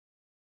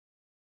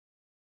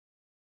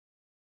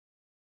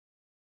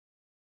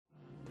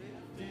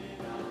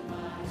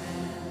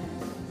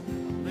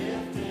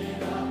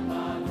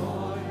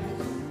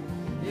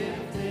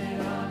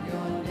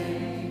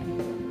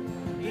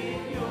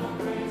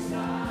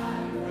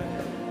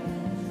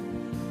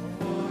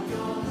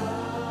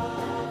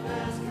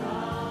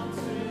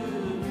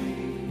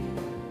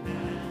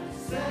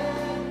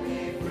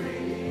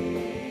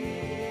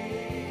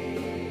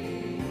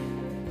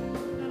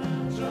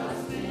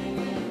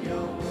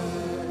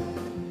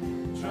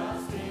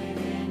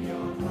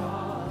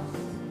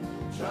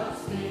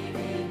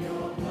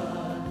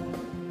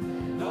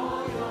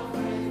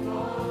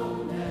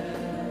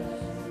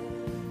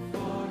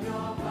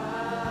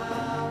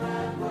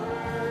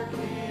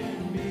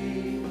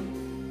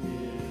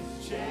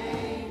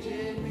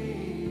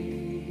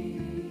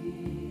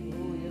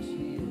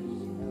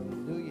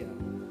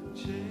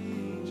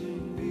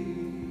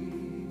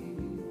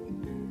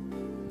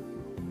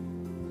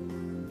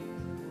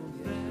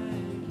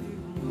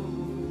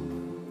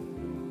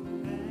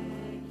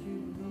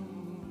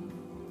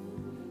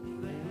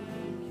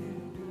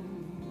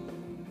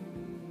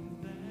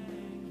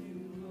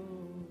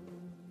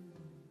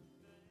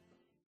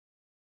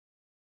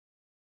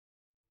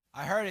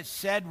I heard it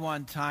said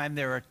one time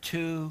there are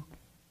two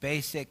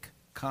basic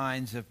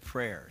kinds of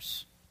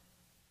prayers.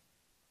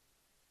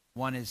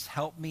 One is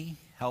help me,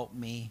 help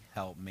me,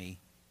 help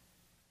me.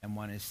 And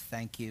one is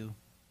thank you,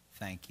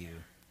 thank you,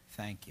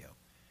 thank you.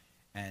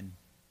 And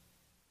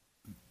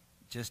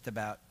just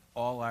about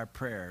all our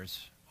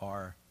prayers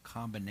are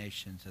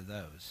combinations of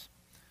those.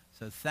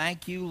 So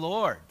thank you,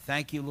 Lord.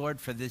 Thank you, Lord,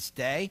 for this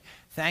day.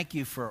 Thank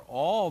you for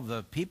all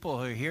the people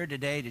who are here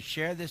today to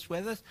share this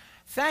with us.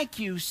 Thank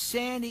you,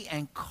 Sandy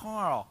and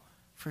Carl,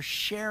 for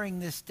sharing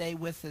this day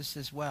with us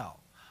as well.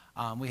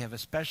 We have a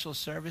special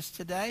service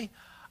today.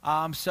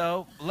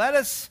 So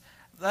let's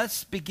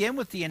begin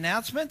with the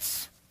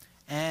announcements.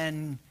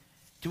 And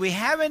do we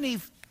have any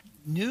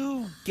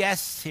new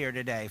guests here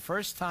today?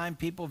 First time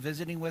people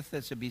visiting with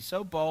us would be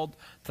so bold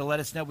to let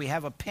us know. We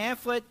have a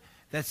pamphlet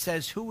that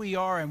says who we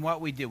are and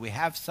what we do. We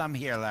have some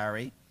here,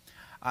 Larry.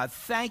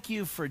 Thank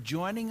you for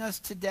joining us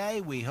today.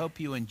 We hope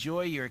you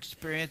enjoy your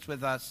experience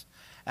with us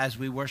as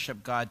we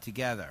worship God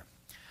together.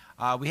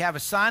 We have a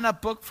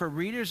sign-up book for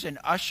readers and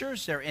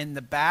ushers. They're in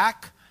the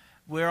back.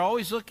 We're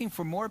always looking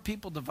for more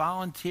people to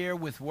volunteer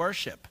with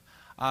worship.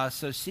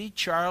 So see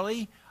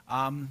Charlie.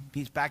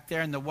 He's back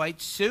there in the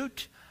white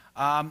suit.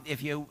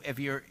 If you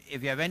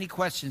have any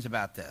questions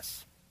about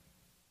this.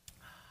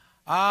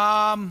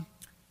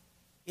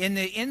 In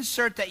the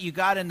insert that you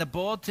got in the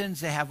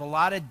bulletins, they have a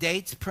lot of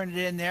dates printed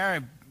in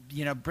there.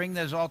 Bring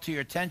those all to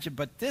your attention.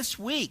 But this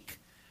week,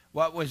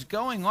 what was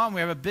going on,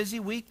 we have a busy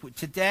week.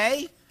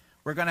 Today,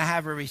 we're going to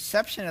have a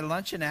reception at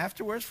luncheon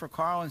afterwards for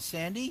Carl and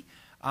Sandy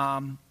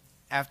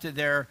after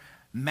their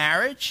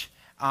marriage.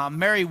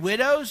 Merry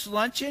Widows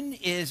luncheon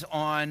is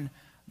on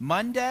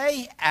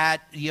Monday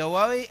at the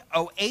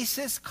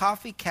Oasis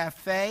Coffee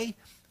Cafe,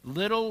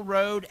 Little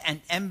Road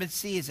and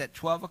Embassy is at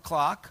 12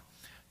 o'clock.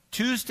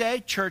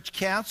 Tuesday, Church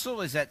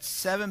Council is at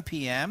 7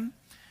 p.m.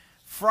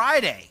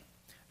 Friday,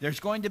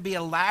 there's going to be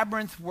a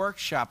Labyrinth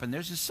workshop, and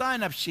there's a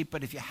sign-up sheet,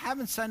 but if you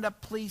haven't signed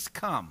up, please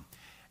come.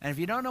 And if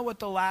you don't know what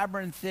the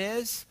Labyrinth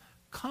is,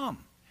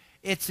 come.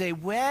 It's a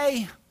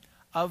way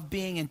of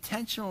being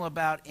intentional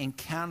about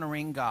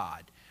encountering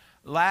God.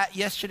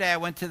 Yesterday, I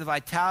went to the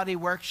Vitality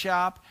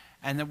workshop,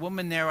 and the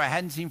woman there I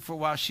hadn't seen for a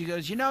while, she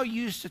goes, you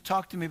used to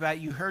talk to me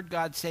about you heard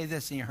God say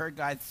this and you heard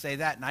God say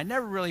that, and I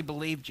never really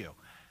believed you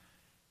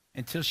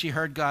until she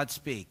heard God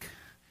speak.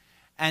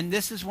 And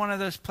this is one of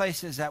those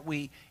places that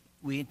we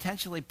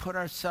intentionally put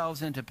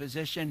ourselves into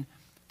position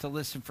to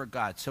listen for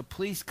God. So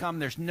please come.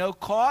 There's no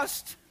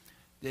cost.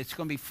 It's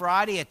going to be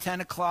Friday at 10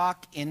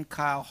 o'clock in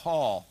Kyle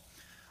Hall.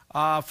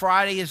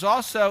 Friday is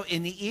also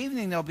in the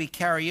evening, there'll be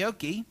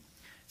karaoke.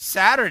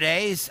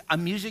 Saturday is a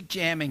music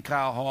jam in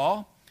Kyle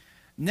Hall.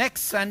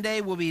 Next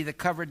Sunday will be the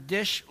covered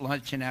dish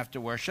luncheon after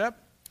worship.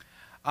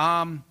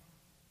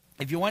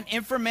 If you want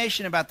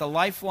information about the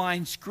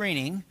Lifeline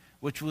screening,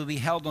 which will be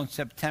held on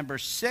September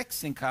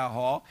 6th in Kyle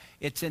Hall,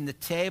 it's in the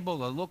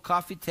little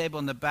coffee table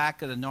in the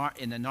back of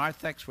in the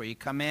narthex where you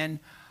come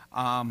in.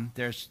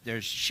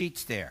 There's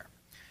sheets there.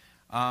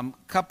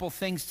 Couple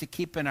things to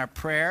keep in our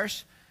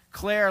prayers.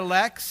 Claire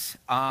Lex,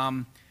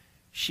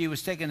 she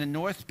was taken to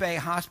North Bay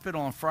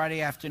Hospital on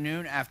Friday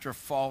afternoon after a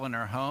fall in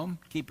her home.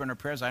 Keep her in her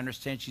prayers. I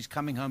understand she's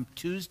coming home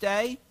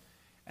Tuesday,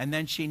 and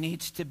then she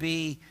needs to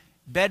be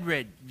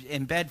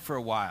in bed for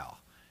a while.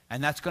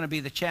 And that's going to be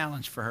the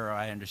challenge for her,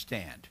 I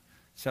understand.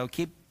 So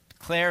keep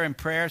Claire in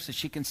prayer so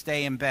she can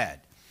stay in bed.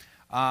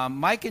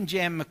 Mike and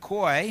Jan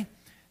McCoy,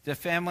 the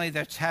family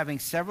that's having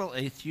several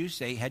issues,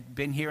 they had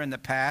been here in the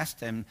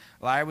past, and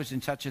Larry was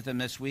in touch with them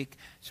this week,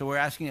 so we're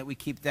asking that we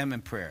keep them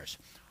in prayers.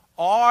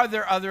 Are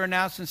there other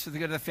announcements for the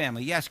good of the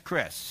family? Yes,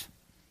 Chris.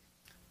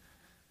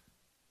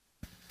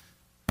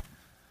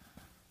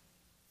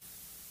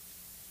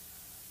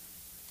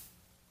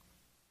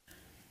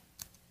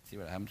 See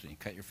what happens when you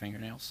cut your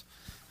fingernails?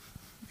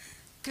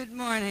 Good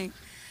morning.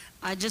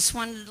 I just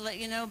wanted to let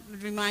you know,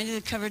 remind you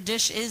the covered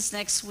dish is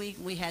next week.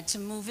 We had to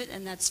move it,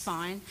 and that's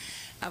fine.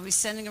 I'll be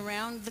sending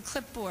around the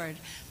clipboard.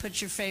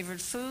 Put your favorite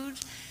food.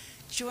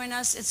 Join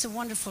us. It's a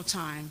wonderful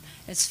time.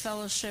 It's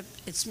fellowship,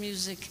 it's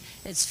music,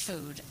 it's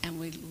food, and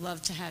we'd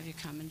love to have you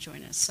come and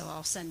join us. So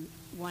I'll send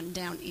one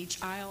down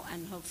each aisle,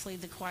 and hopefully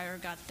the choir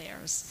got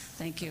theirs.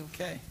 Thank you.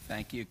 Okay.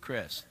 Thank you,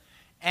 Chris.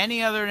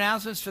 Any other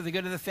announcements for the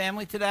good of the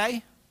family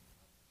today?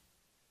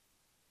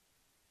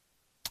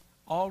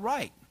 All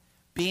right.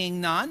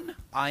 Being none,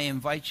 I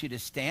invite you to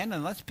stand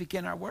and let's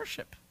begin our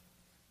worship.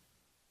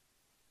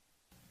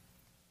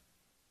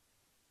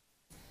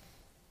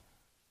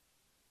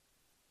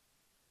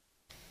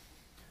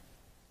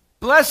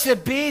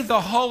 Blessed be the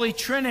Holy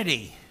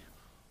Trinity,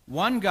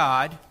 one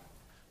God,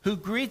 who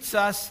greets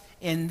us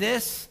in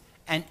this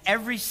and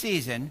every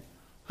season,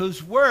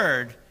 whose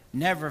word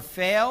never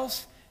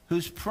fails,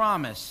 whose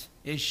promise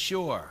is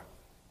sure.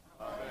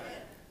 Amen.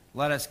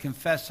 Let us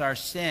confess our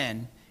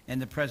sin in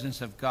the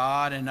presence of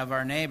God and of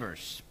our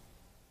neighbors.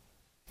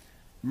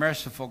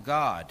 Merciful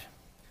God,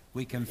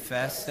 we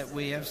confess that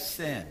we have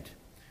sinned.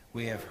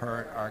 We have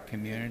hurt our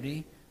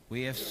community.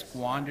 We have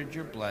squandered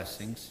your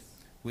blessings.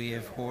 We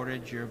have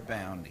hoarded your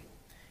bounty.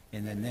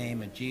 In the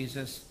name of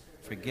Jesus,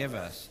 forgive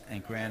us,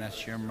 and grant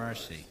us your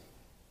mercy.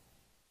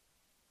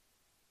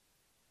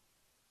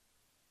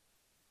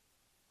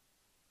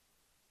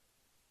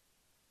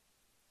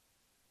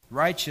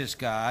 Righteous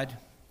God,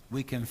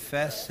 we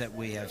confess that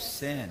we have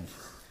sinned.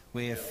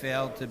 We have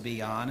failed to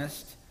be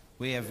honest.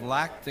 We have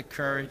lacked the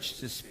courage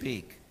to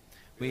speak.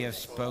 We have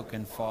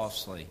spoken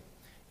falsely.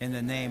 In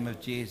the name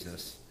of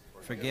Jesus,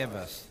 forgive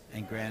us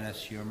and grant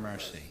us your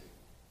mercy.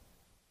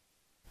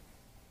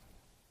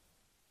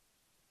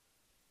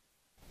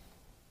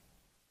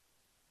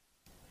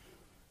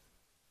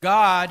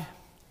 God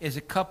is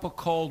a cup of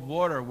cold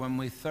water when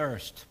we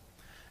thirst.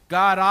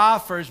 God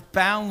offers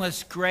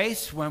boundless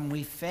grace when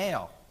we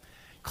fail.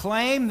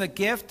 Claim the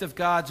gift of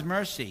God's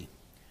mercy.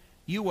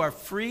 You are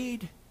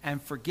freed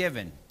and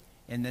forgiven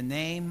in the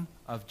name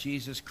of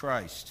Jesus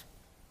Christ.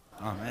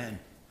 Amen.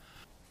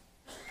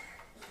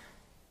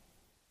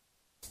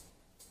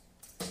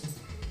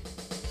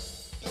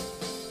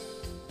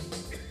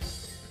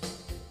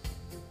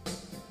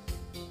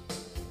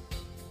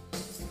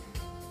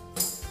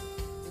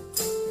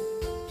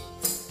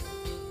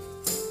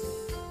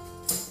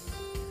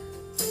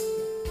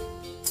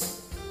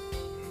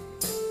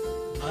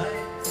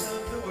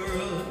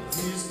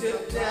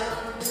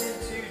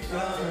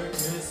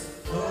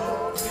 Darkness,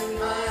 open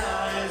my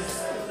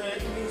eyes,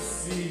 let me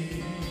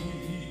see.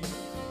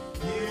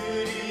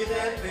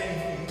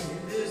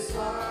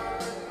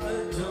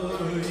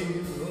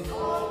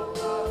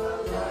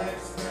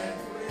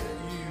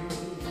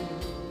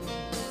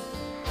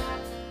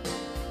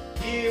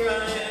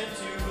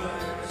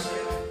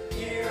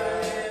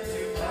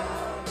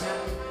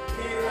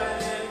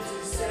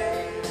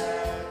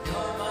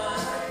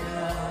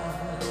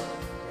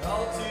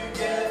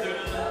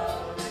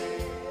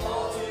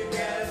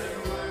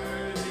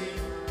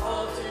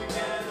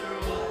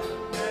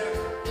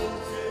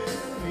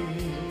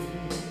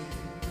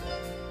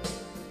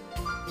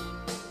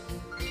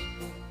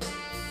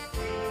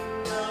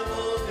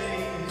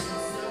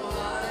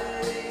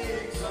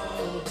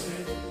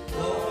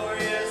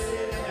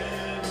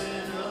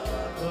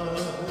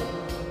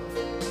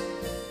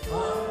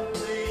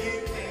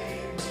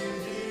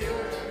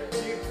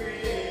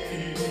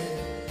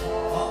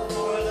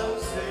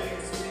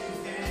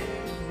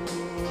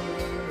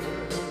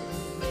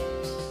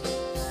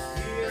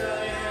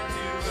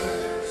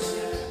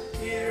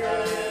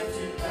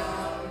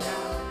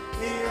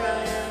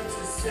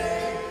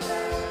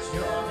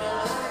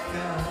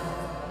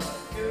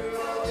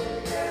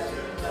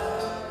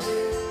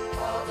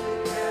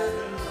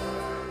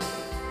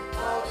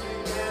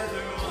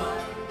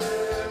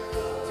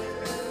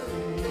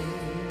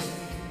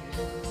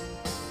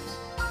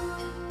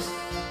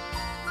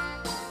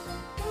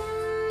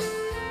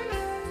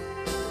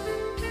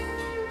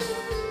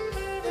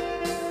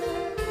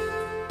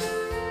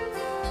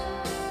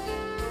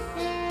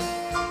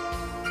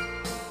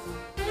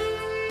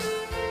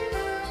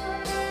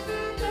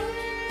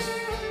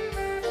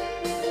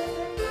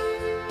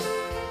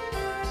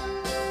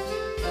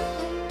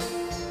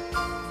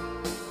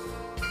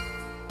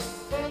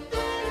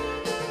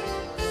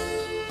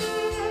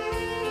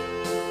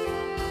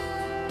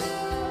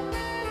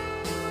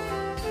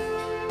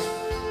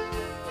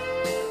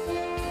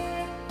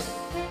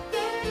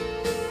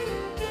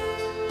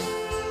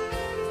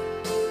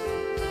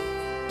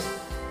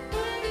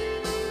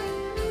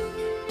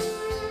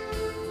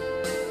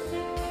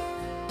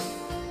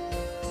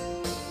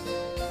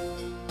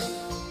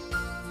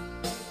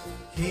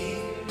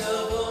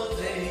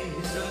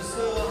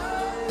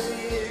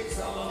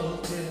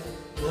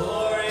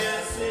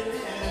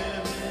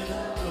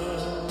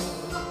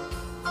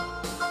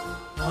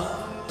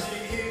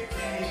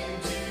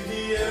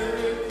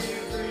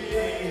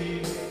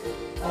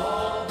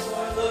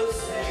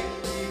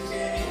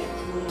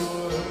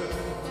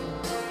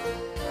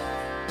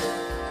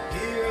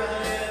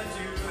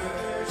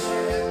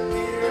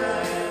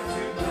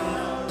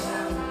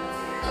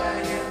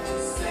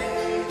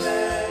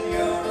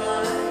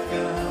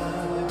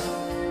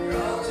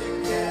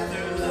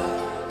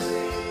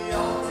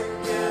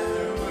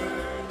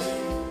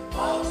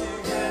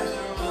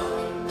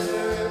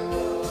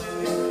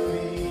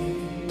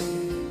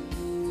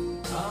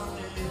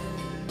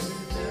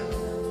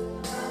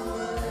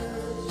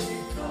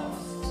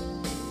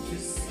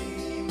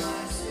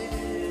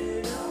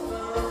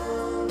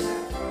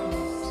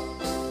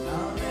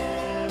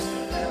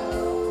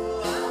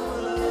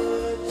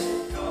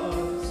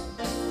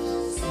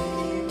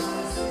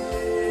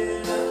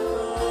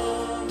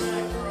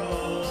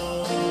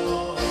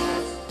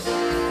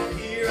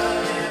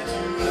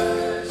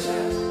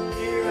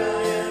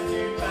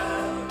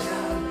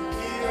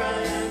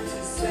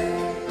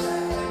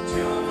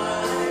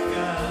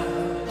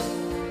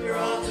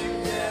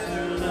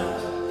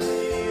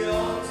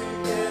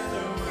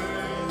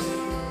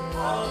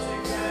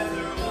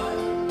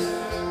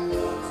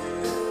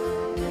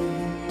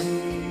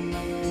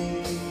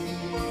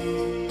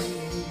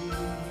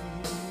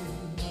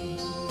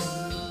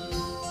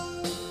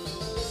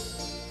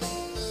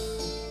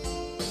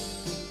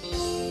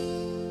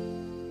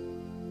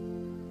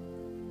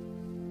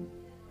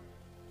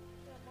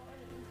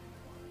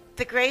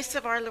 the grace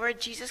of our Lord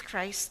Jesus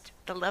Christ,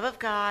 the love of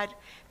God,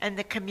 and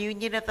the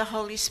communion of the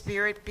Holy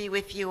Spirit be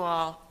with you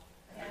all.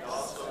 And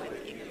also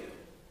with you.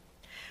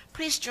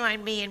 Please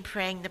join me in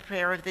praying the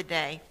prayer of the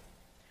day.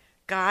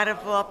 God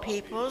of all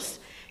peoples,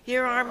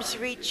 your arms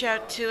reach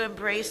out to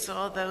embrace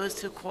all those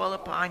who call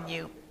upon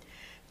you.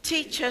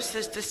 Teach us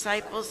as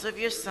disciples of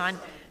your Son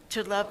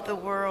to love the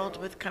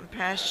world with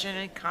compassion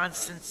and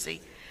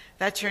constancy,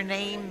 that your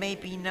name may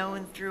be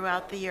known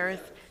throughout the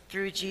earth,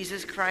 through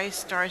Jesus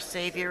Christ, our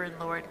Savior and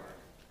Lord.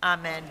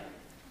 Amen.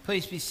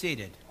 Please be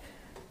seated.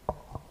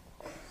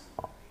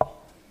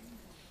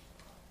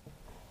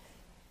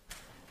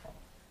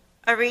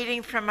 A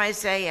reading from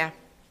Isaiah.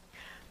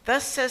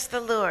 Thus says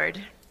the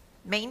Lord,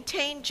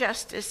 maintain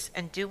justice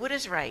and do what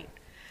is right,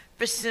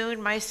 for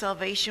soon my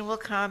salvation will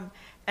come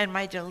and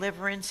my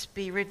deliverance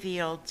be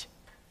revealed.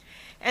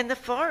 And the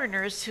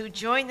foreigners who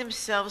join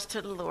themselves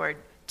to the Lord,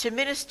 to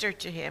minister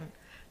to him,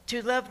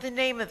 to love the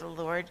name of the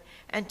Lord,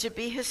 and to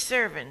be his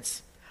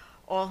servants,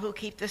 all who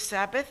keep the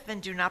Sabbath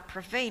and do not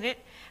profane it,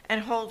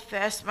 and hold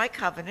fast my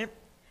covenant,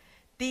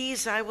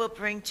 these I will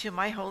bring to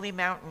my holy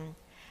mountain,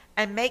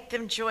 and make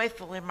them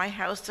joyful in my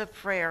house of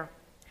prayer.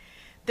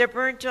 Their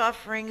burnt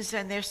offerings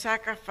and their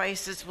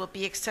sacrifices will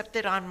be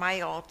accepted on my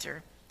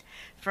altar.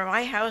 For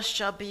my house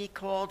shall be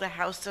called a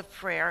house of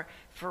prayer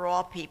for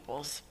all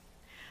peoples.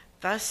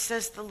 Thus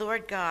says the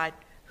Lord God,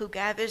 who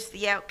gathers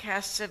the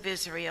outcasts of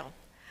Israel.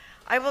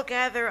 I will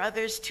gather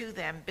others to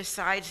them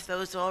besides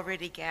those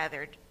already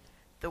gathered.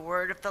 The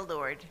word of the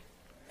Lord.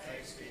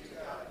 Thanks be to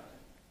God.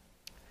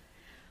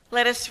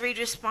 Let us read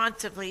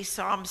responsively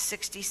Psalm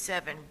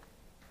 67.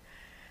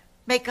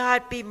 May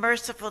God be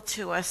merciful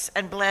to us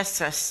and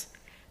bless us.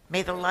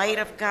 May the light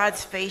of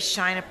God's face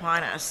shine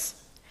upon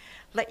us.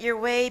 Let your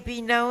way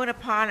be known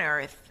upon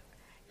earth,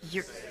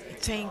 your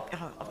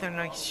of the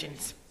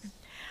nations.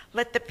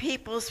 Let the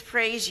peoples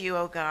praise you,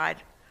 O God.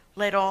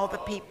 Let all the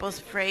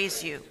peoples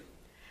praise you.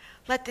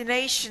 Let the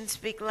nations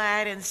be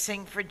glad and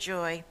sing for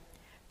joy,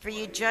 for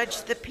you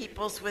judge the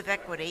peoples with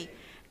equity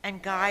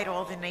and guide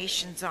all the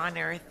nations on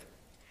earth.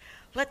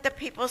 Let the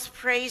peoples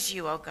praise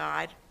you, O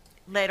God.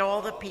 Let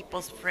all the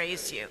peoples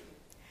praise you.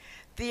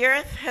 The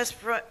earth has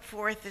brought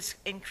forth its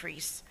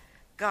increase.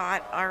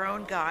 God, our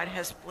own God,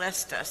 has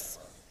blessed us.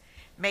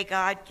 May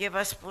God give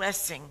us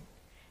blessing,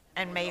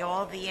 and may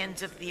all the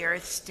ends of the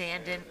earth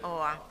stand in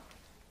awe.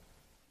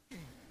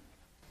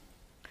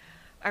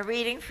 A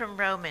reading from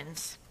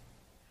Romans.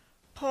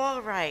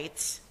 Paul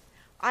writes,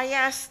 I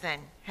ask then,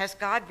 has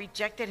God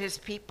rejected his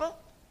people?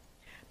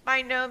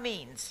 By no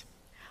means.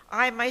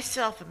 I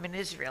myself am an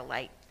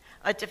Israelite,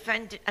 a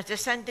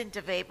descendant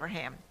of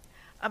Abraham,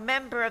 a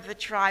member of the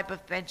tribe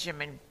of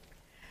Benjamin.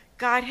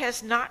 God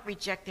has not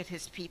rejected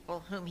his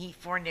people whom he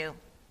foreknew.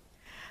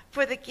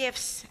 For the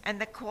gifts and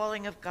the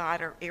calling of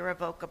God are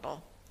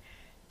irrevocable.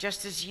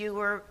 Just as you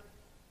were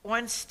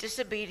once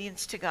disobedient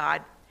to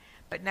God,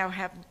 but now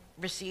have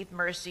received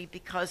mercy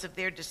because of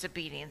their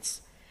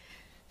disobedience,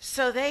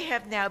 so they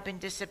have now been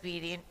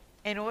disobedient,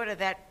 in order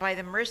that by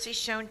the mercy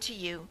shown to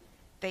you,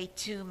 they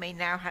too may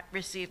now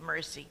receive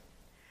mercy.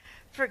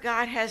 For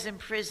God has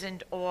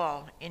imprisoned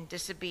all in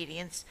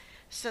disobedience,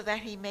 so that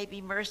he may be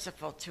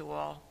merciful to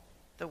all.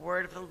 The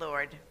word of the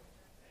Lord.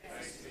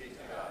 Thanks be to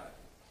God.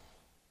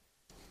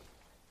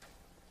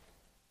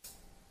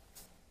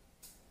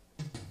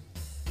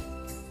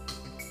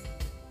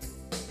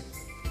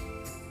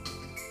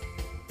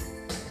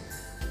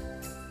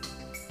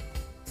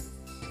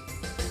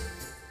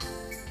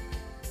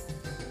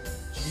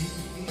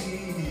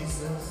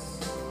 Jesus,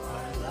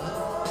 I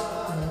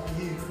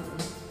love you.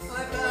 I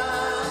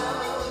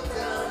bow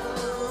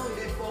down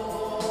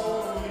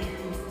before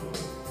you.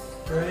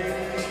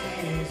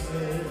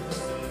 Praises,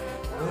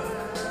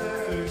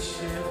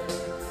 worship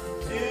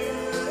to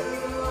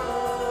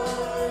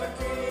our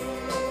King.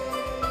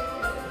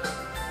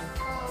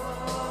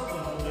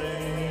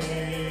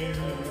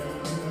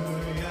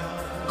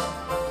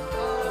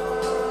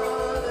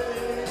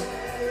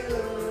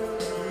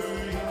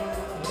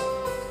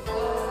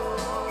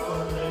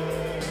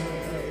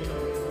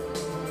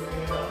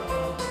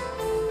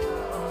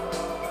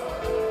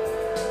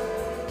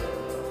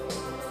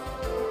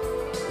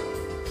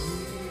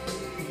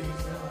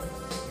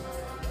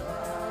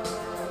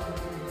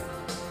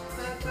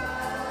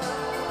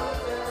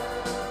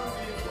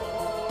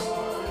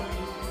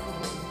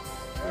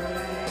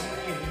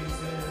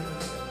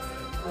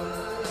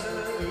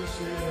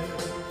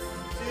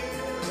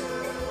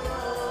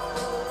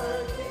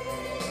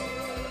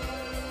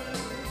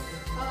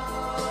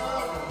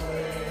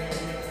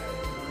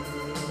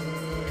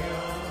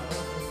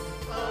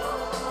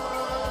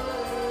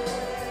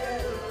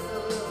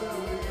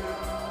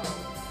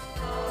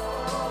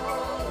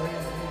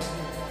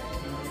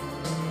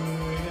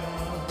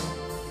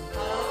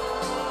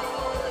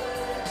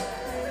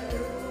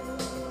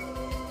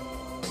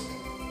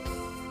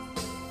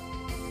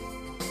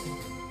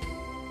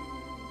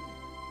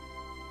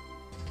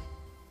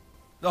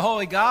 The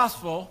Holy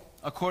Gospel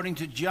according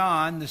to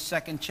John, the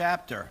 2nd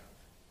chapter.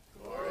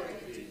 Glory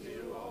be to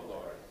you, O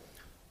Lord.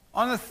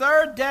 On the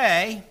third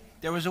day,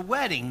 there was a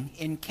wedding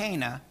in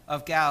Cana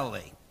of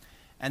Galilee,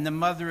 and the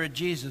mother of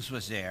Jesus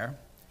was there.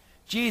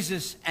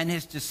 Jesus and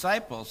his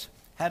disciples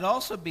had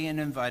also been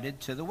invited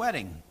to the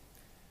wedding.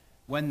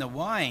 When the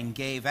wine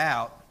gave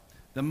out,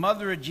 the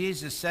mother of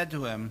Jesus said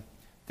to him,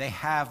 "They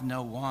have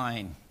no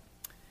wine."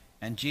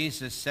 And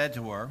Jesus said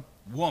to her,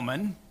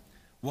 "Woman,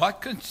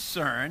 what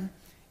concern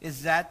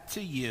is that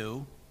to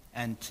you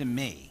and to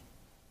me?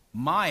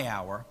 My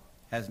hour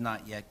has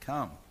not yet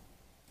come."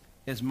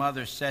 His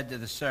mother said to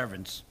the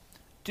servants,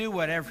 "Do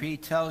whatever he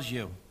tells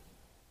you."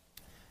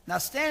 Now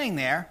standing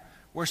there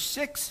were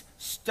 6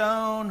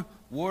 stone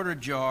water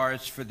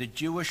jars for the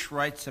Jewish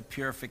rites of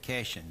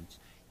purification,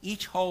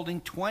 each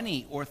holding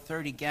 20 or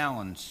 30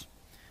 gallons.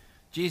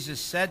 Jesus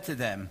said to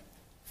them,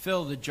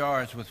 "Fill the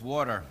jars with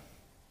water."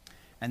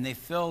 And they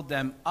filled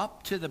them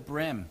up to the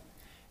brim.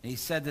 And he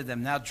said to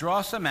them, "Now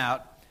draw some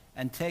out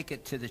and take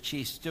it to the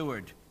chief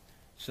steward."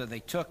 So they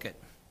took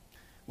it.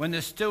 When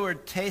the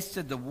steward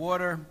tasted the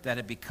water that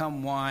had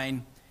become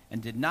wine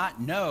and did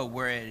not know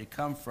where it had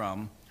come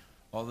from,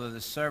 although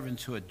the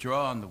servants who had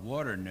drawn the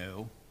water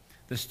knew,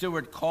 the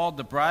steward called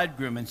the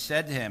bridegroom and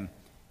said to him,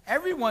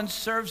 "Everyone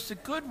serves the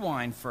good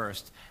wine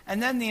first,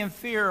 and then the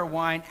inferior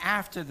wine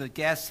after the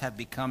guests have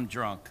become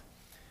drunk.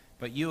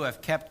 But you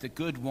have kept the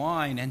good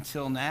wine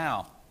until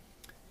now."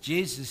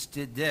 Jesus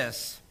did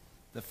this,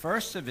 the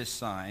first of his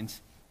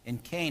signs, in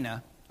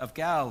Cana of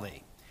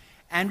Galilee,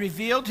 and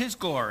revealed his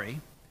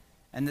glory,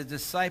 and his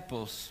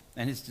disciples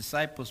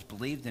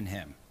believed in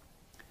him.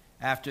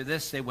 After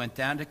this, they went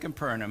down to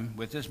Capernaum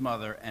with his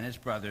mother and his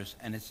brothers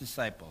and his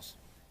disciples,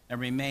 and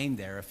remained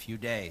there a few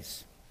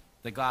days.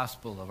 The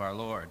gospel of our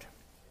Lord.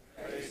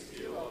 Praise to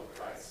you, O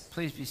Christ.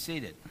 Please be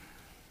seated.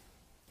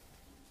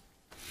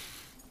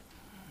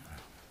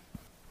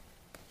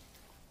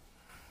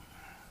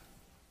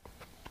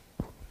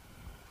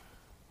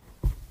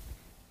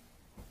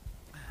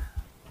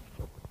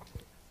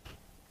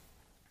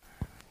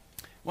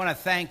 I want to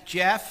thank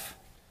Jeff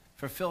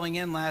for filling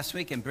in last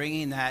week and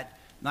bringing that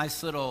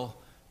nice little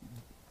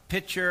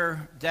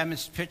picture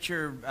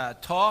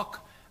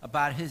talk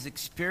about his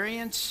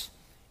experience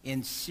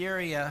in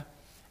Syria,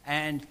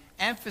 and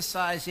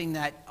emphasizing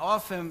that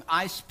often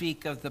I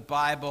speak of the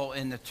Bible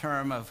in the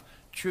term of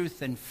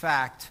truth and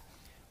fact,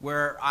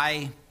 where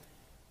I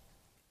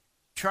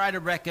try to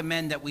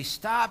recommend that we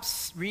stop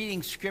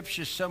reading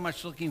Scripture so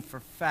much looking for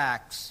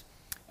facts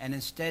and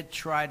instead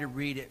try to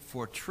read it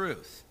for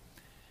truth.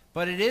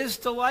 But it is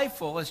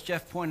delightful, as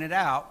Jeff pointed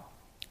out,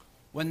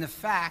 when the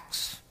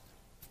facts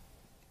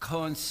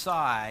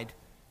coincide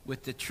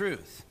with the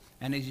truth.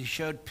 And as he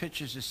showed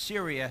pictures of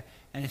Syria,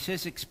 and it's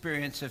his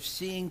experience of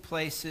seeing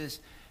places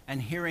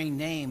and hearing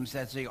names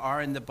as they are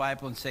in the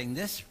Bible and saying,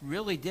 this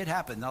really did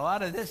happen. A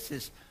lot of this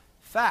is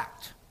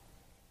fact.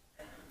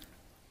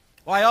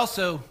 Well, I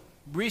also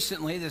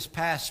recently, this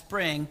past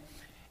spring,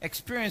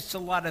 experienced a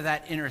lot of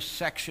that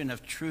intersection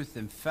of truth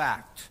and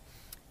fact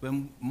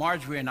when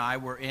Marjorie and I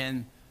were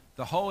in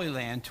the Holy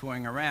Land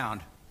touring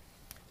around.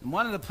 And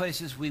one of the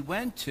places we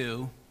went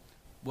to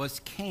was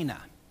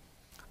Cana.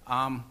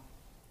 And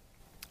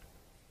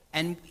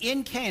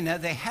in Cana,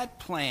 they had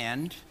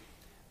planned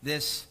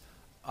this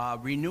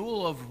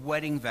renewal of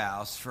wedding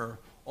vows for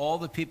all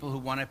the people who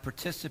want to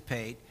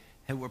participate,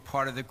 who were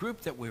part of the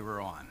group that we were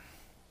on.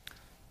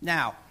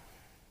 Now,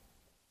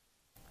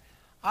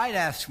 I'd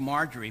asked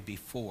Marjorie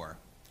before,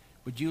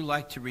 would you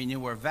like to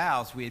renew our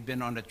vows? We had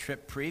been on a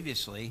trip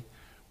previously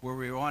where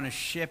we were on a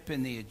ship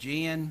in the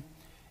Aegean,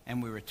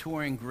 and we were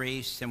touring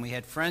Greece, and we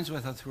had friends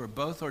with us who were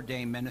both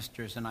ordained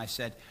ministers, and I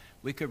said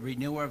we could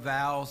renew our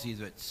vows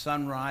either at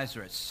sunrise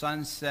or at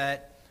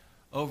sunset,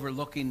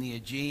 overlooking the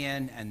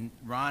Aegean, and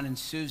Ron and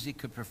Susie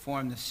could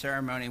perform the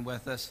ceremony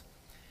with us.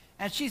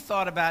 And she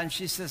thought about it, and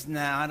she says,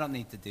 "No, I don't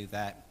need to do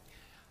that."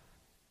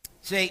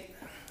 See,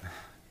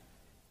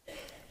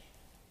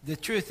 the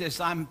truth is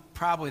I'm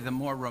probably the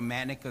more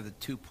romantic of the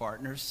two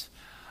partners.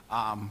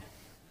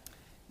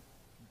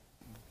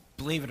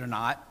 Believe it or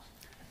not.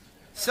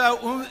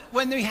 So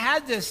when we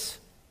had this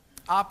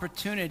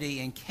opportunity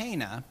in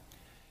Cana,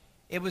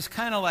 it was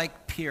kind of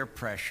like peer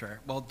pressure.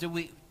 Well,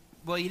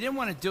 you didn't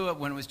want to do it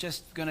when it was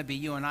just going to be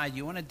you and I. Do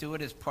you want to do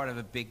it as part of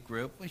a big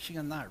group? Well, she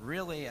goes, "Not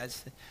really." I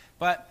said,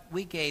 but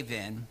we gave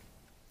in,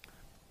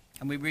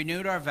 and we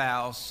renewed our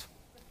vows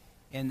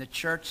in the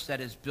church that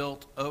is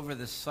built over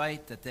the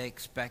site that they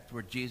expect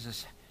where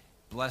Jesus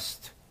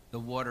blessed the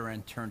water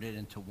and turned it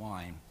into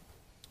wine.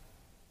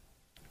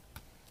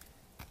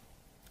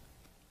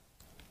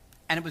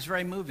 And it was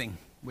very moving,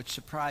 which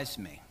surprised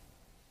me.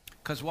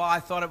 Because while I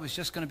thought it was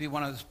just going to be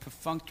one of those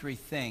perfunctory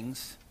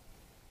things,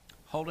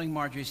 holding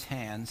Marjorie's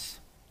hands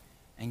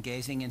and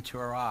gazing into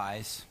her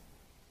eyes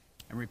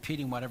and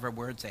repeating whatever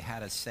words they had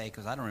to say,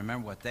 because I don't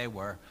remember what they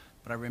were,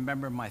 but I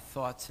remember my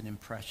thoughts and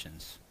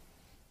impressions.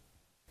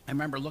 I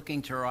remember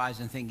looking to her eyes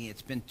and thinking,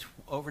 it's been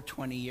over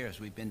 20 years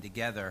we've been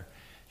together,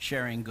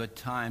 sharing good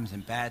times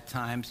and bad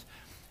times.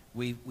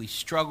 We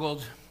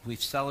struggled,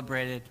 we've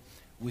celebrated,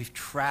 we've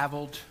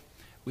traveled,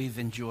 we've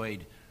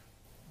enjoyed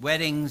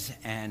weddings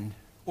and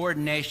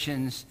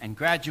ordinations and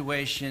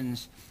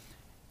graduations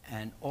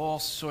and all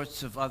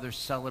sorts of other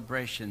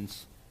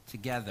celebrations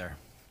together.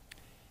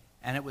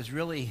 And it was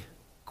really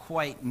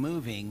quite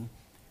moving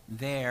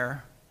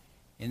there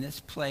in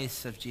this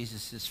place of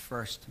Jesus'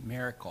 first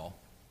miracle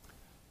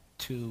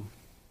to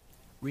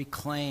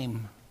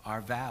reclaim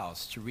our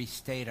vows, to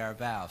restate our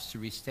vows, to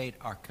restate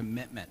our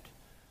commitment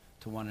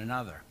to one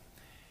another.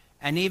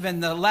 And even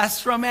the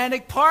less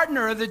romantic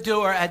partner of the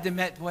doer had to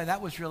admit, boy,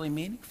 that was really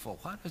meaningful.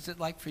 What was it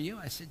like for you?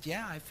 I said,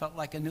 yeah, I felt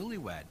like a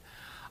newlywed.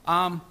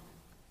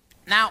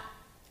 Now,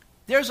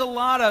 there's a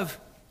lot of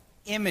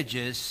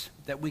images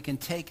that we can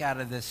take out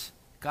of this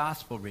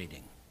gospel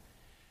reading.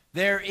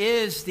 There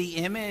is the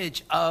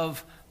image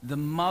of the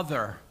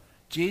mother,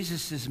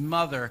 Jesus'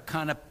 mother,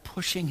 kind of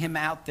pushing him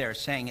out there,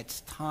 saying,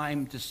 it's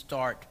time to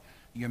start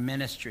your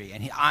ministry.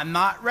 And I'm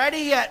not ready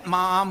yet,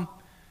 Mom.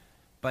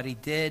 But he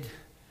did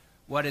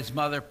what his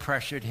mother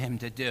pressured him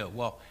to do.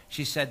 Well,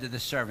 she said to the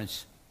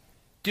servants,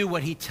 do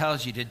what he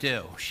tells you to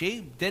do.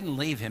 She didn't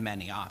leave him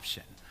any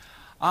option.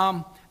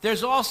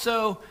 There's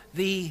also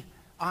the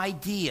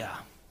idea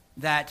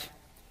that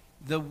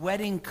the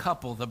wedding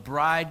couple, the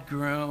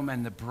bridegroom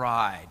and the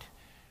bride,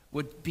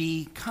 would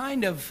be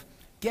kind of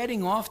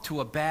getting off to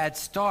a bad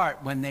start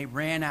when they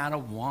ran out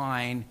of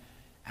wine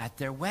at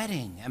their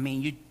wedding. I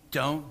mean, you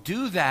don't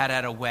do that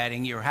at a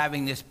wedding. You're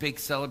having this big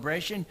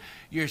celebration.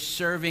 You're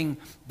serving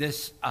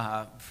this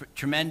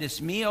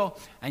tremendous meal,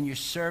 and you're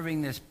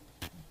serving this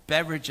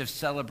beverage of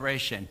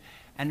celebration.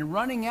 And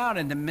running out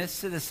in the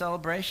midst of the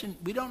celebration,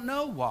 we don't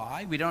know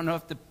why. We don't know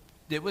if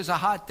it was a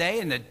hot day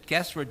and the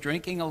guests were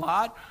drinking a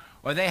lot,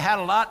 or they had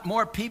a lot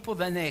more people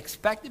than they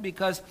expected,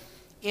 because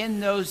in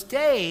those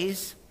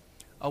days,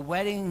 a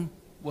wedding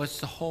was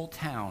the whole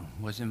town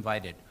was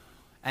invited.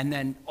 And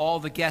then all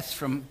the guests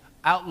from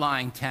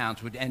outlying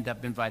towns would end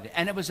up invited.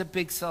 And it was a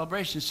big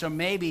celebration, so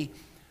maybe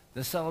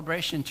the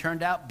celebration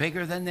turned out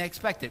bigger than they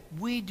expected.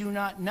 We do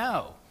not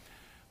know.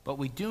 But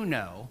we do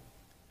know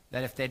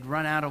that if they'd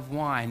run out of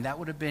wine, that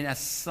would have been a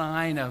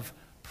sign of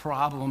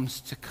problems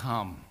to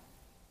come.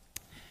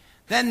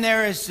 Then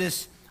there is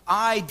this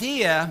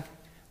idea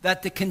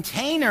that the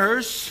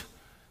containers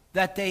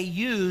that they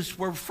used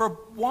were for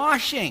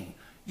washing.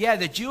 Yeah,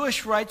 the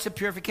Jewish rites of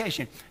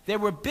purification. There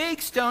were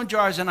big stone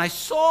jars, and I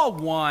saw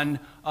one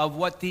of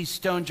what these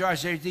stone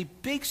jars are. These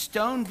big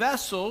stone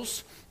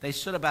vessels. They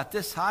stood about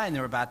this high, and they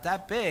were about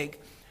that big.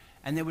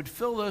 And they would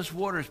fill those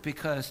waters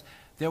because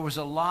there was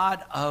a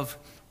lot of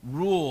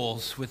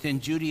rules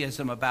within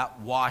Judaism about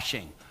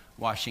washing.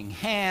 Washing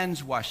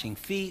hands, washing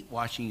feet,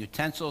 washing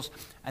utensils.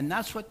 And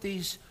that's what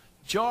these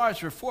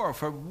jars were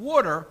for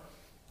water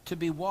to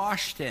be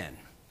washed in.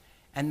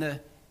 And the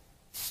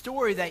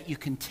story that you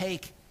can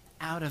take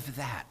out of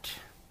that,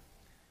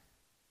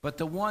 but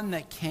the one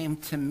that came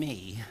to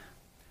me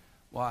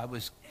while I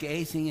was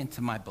gazing into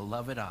my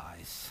beloved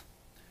eyes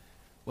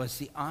was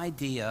the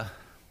idea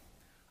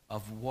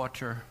of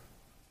water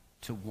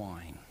to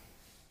wine.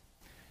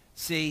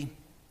 See,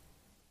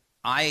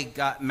 I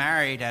got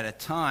married at a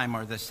time,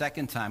 or the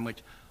second time,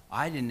 which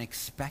I didn't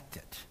expect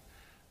it.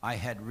 I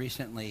had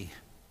recently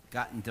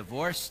gotten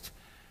divorced.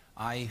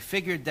 I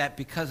figured that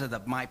because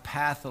of my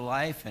path of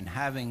life and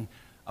having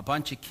a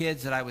bunch of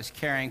kids that I was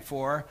caring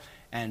for,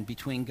 and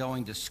between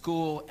going to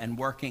school and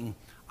working,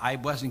 I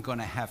wasn't going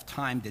to have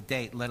time to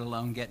date, let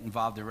alone get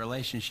involved in a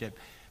relationship.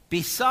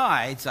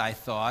 Besides, I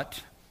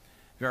thought,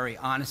 very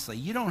honestly,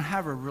 you don't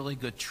have a really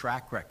good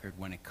track record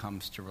when it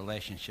comes to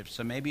relationships,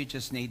 so maybe you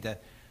just need to,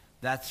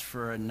 that's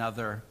for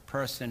another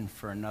person,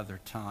 for another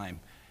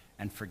time,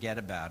 and forget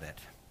about it.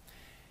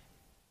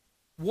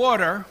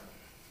 Water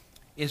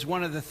is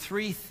one of the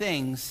three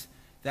things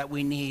that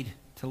we need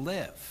to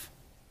live.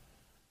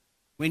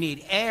 We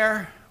need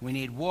air, we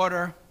need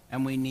water,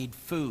 and we need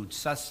food,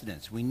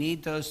 sustenance. We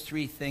need those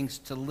three things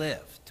to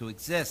live, to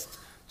exist,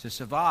 to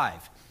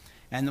survive.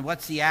 And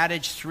what's the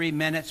adage? 3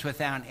 minutes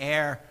without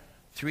air,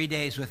 3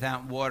 days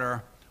without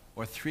water,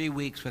 or 3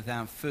 weeks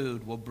without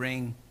food will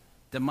bring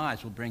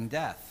demise, will bring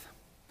death.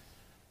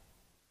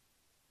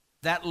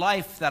 That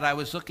life that I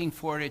was looking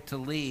for it to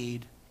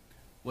lead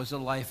was a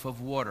life of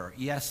water.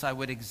 Yes, I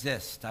would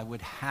exist. I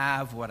would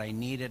have what I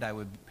needed. I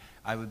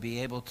would be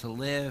able to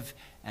live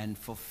and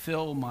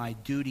fulfill my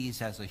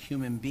duties as a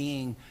human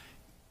being,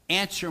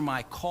 answer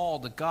my call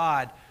to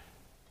God.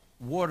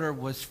 Water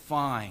was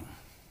fine.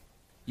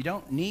 You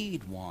don't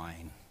need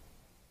wine.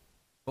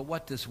 But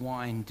what does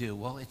wine do?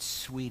 Well, it's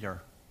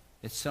sweeter.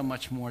 It's so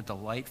much more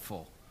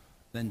delightful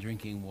than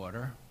drinking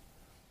water,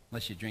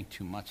 unless you drink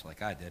too much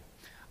like I did.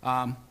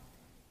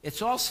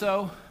 It's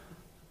also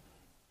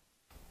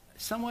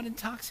somewhat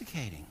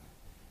intoxicating,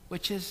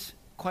 which is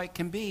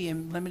can be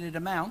in limited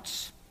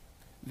amounts,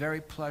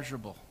 very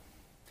pleasurable.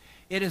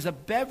 It is a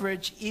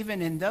beverage,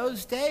 even in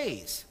those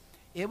days,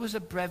 it was a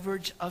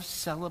beverage of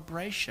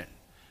celebration,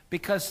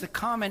 because the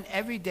common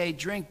everyday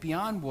drink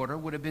beyond water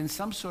would have been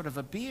some sort of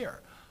a beer.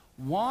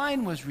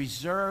 Wine was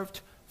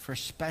reserved for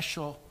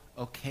special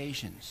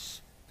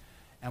occasions.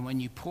 And when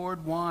you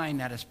poured wine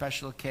at a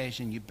special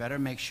occasion, you better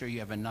make sure you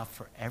have enough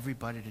for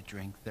everybody to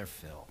drink their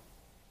fill.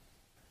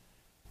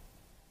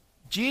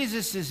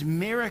 Jesus'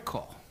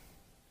 miracle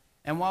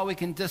And while we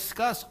can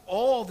discuss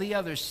all the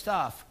other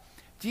stuff,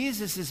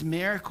 Jesus'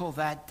 miracle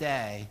that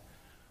day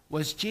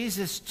was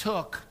Jesus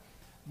took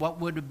what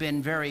would have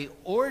been very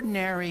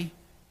ordinary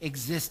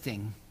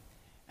existing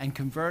and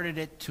converted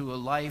it to a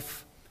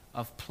life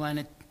of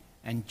plenty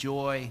and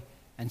joy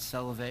and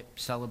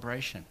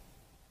celebration.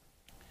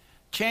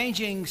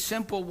 Changing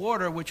simple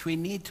water, which we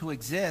need to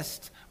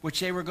exist, which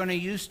they were going to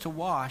use to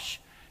wash,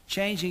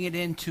 changing it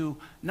into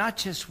not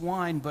just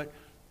wine, but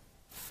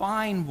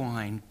fine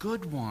wine,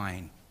 good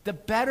wine, the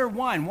better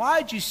wine.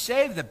 Why did you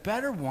save the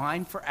better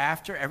wine for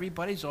after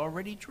everybody's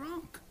already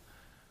drunk?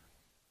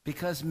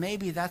 Because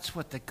maybe that's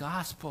what the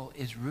gospel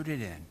is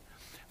rooted in.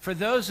 For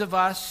those of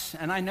us,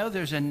 and I know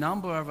there's a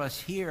number of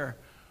us here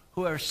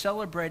who are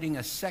celebrating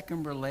a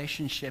second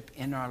relationship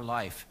in our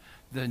life,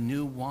 the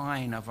new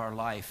wine of our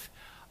life.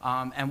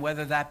 And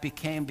whether that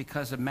became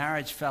because a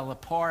marriage fell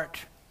apart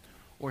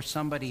or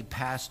somebody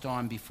passed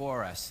on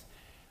before us,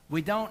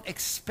 we don't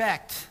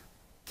expect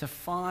to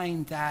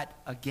find that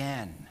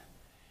again.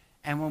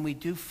 And when we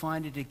do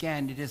find it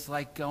again, it is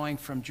like going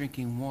from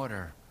drinking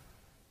water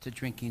to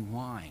drinking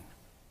wine.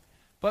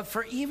 But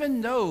for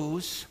even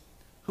those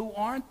who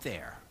aren't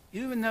there,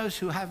 even those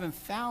who haven't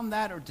found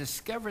that or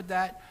discovered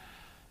that,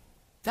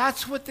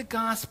 that's what the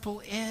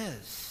gospel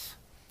is.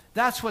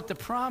 That's what the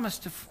promise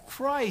to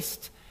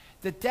Christ,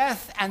 the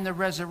death and the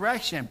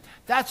resurrection,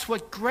 that's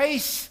what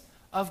grace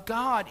of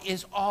God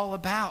is all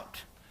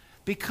about.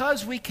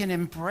 Because we can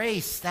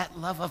embrace that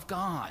love of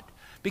God,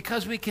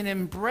 because we can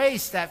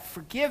embrace that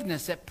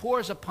forgiveness that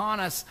pours upon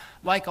us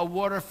like a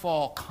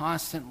waterfall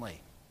constantly,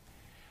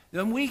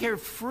 then we are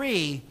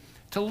free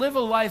to live a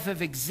life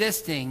of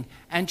existing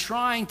and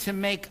trying to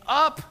make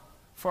up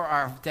for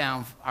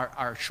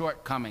our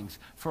shortcomings,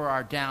 for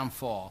our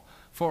downfall,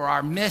 for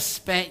our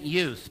misspent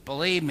youth.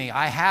 Believe me,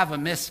 I have a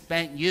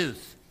misspent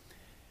youth.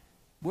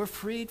 We're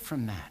freed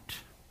from that.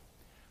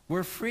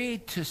 We're free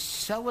to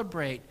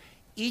celebrate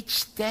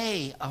each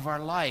day of our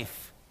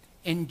life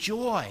in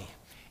joy,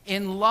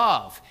 in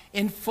love,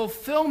 in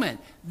fulfillment.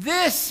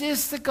 This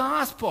is the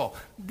gospel.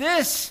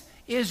 This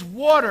is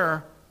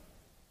water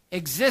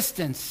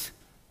existence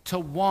to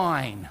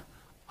wine,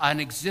 an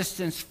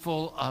existence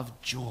full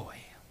of joy.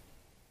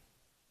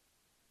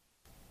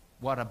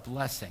 What a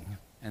blessing,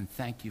 and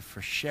thank you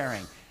for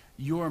sharing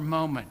your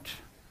moment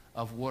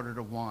of water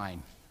to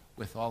wine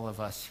with all of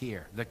us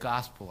here. The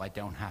gospel I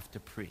don't have to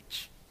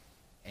preach.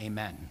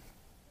 Amen.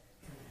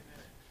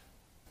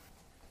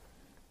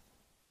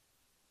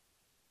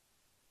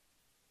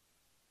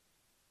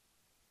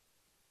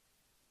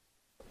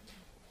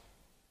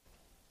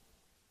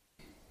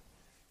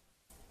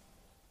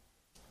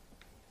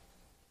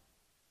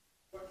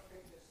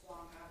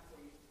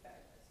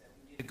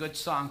 A good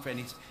song for,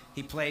 and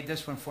he played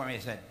this one for me.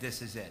 He said,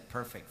 "This is it."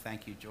 Perfect.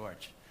 Thank you,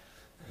 George.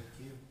 Thank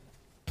you.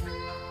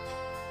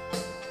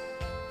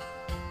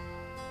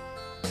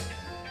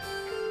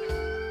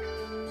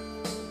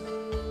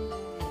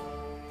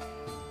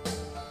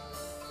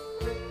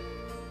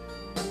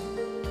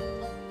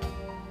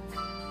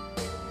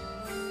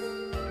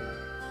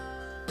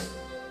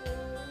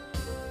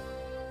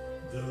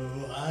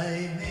 Though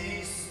I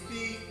may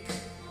speak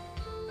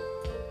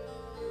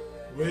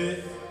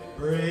with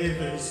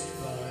bravest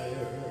fire,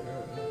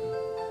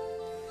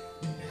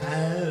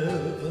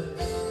 have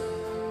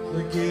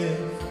the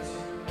gift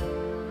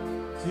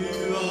to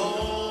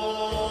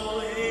all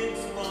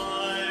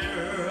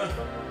inspire,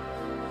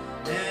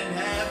 and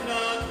have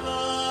not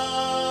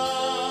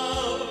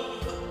love,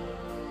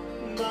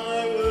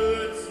 my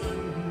words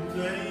in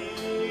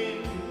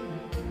vain,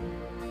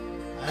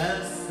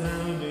 as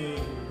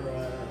sounding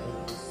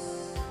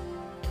brass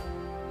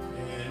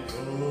and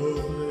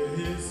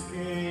hopeless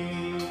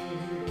gain.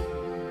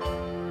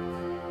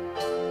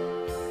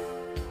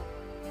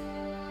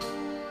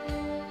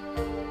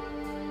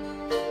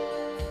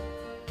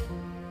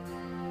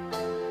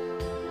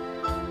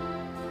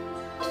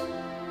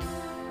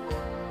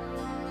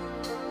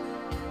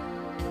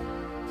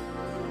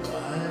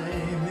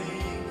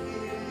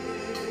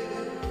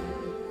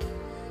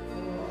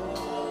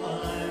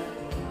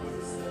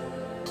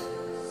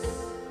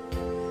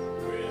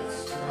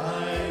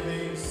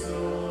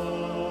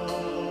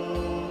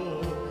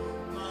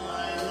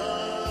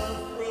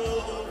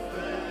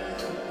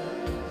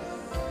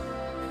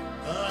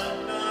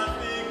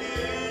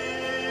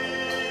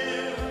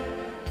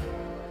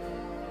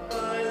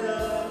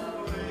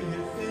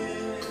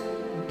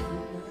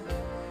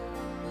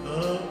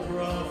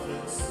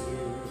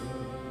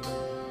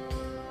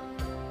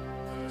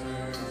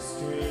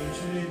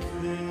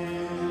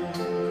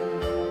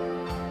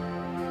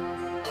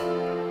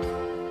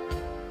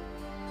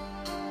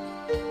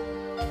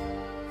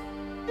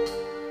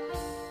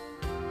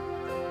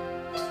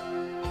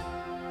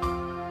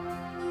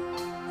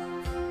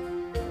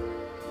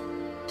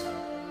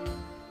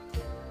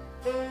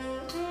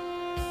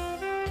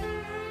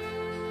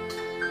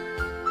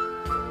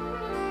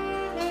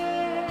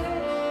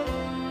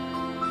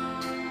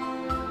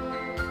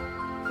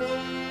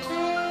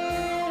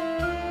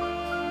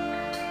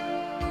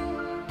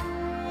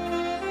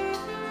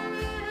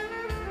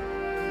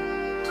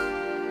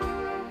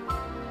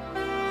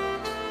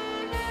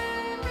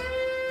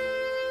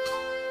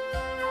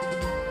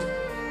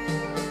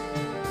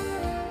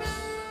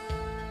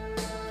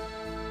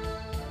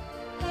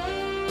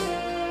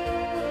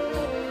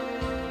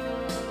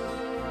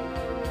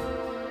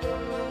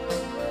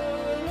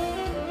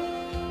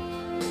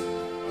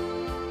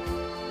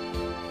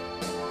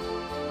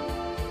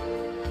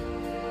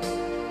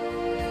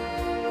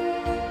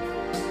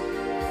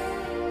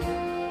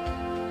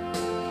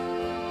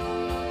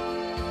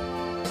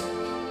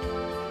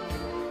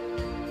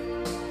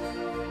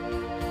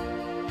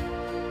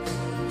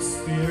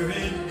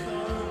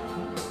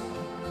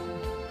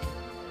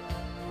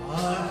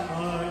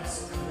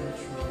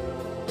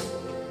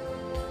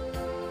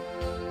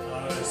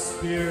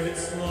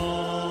 spirits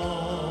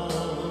long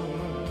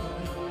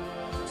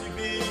to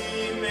be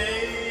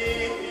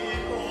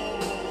made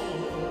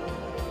whole.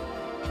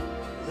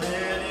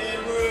 Let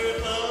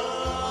inward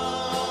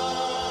love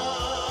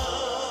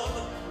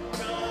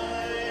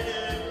guide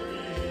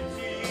every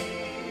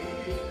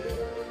deed.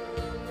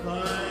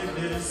 By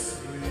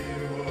this we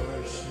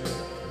worship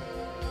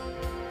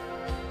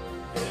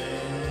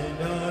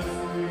and are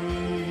free.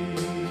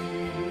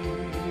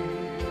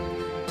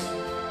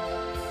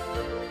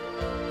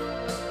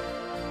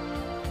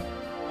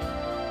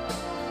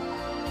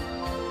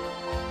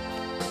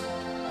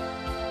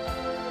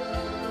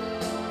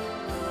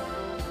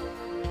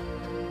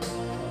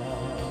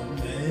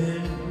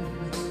 Amen.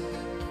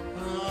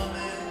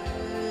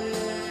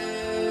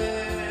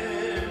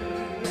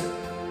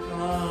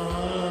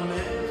 Amen.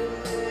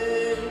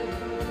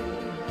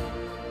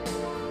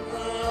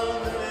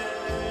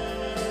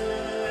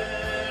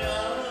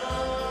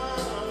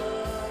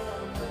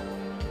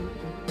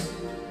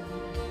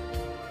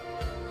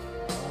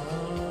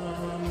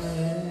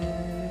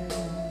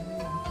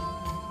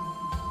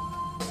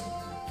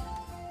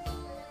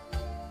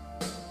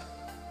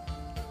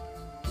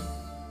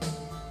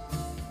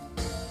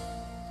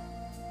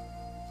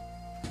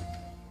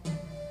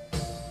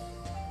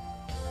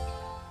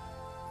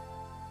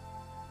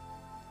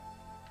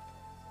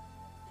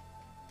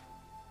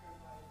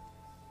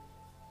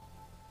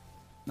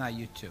 Now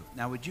you two.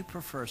 Now would you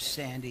prefer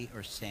Sandy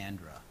or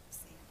Sandra?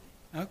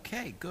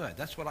 Okay, good.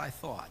 That's what I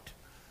thought.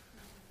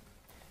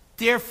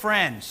 Dear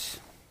friends,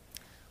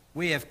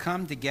 we have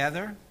come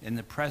together in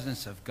the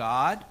presence of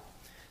God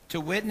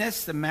to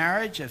witness the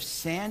marriage of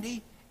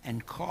Sandy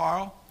and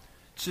Carl,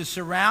 to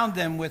surround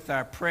them with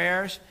our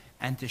prayers,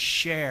 and to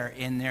share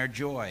in their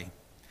joy.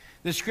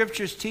 The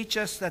scriptures teach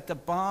us that the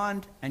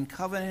bond and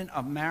covenant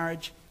of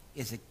marriage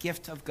is a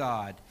gift of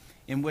God,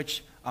 in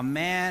which a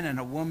man and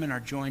a woman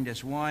are joined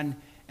as one,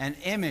 an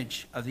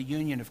image of the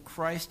union of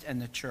Christ and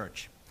the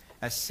church.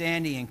 As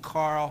Sandy and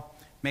Carl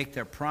make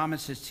their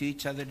promises to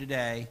each other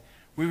today,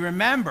 we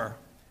remember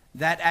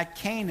that at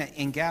Cana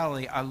in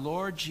Galilee, our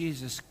Lord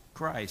Jesus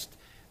Christ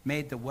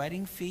made the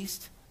wedding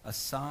feast a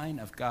sign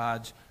of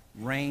God's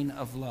reign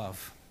of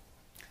love.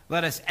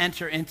 Let us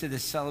enter into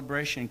this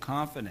celebration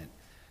confident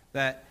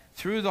that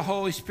through the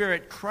Holy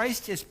Spirit,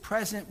 Christ is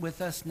present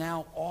with us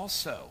now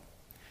also.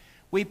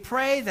 We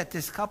pray that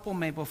this couple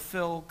may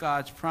fulfill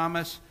God's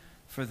promise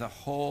for the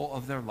whole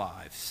of their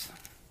lives.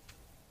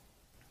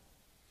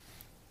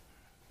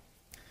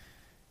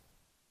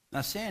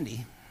 Now,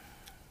 Sandy,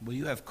 will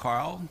you have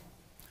Carl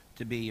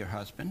to be your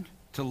husband,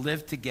 to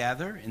live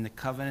together in the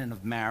covenant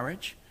of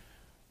marriage?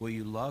 Will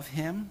you love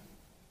him,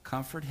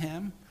 comfort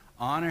him,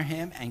 honor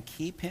him, and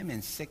keep him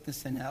in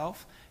sickness and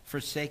health,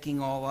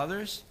 forsaking all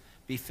others?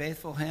 Be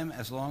faithful to him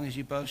as long as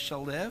you both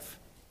shall live?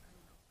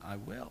 I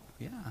will,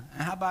 yeah.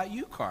 And how about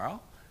you,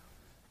 Carl?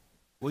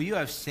 Will you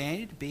have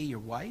Sandy to be your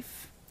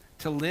wife,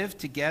 to live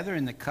together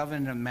in the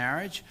covenant of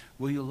marriage?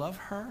 Will you love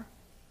her,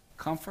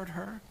 comfort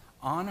her,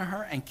 honor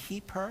her, and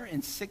keep her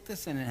in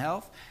sickness and in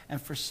health,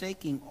 and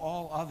forsaking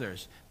all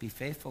others, be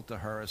faithful to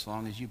her as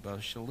long as you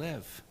both shall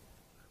live?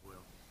 I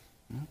will.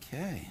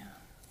 Okay.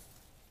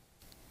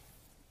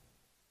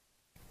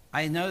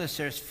 I notice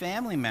there's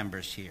family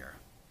members here.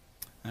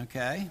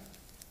 Okay.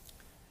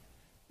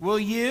 Will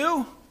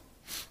you,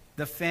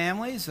 the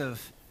families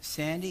of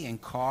Sandy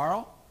and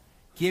Carl,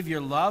 give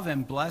your love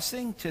and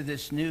blessing to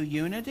this new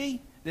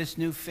unity, this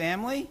new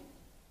family?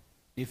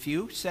 If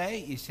you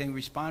say,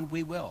 respond,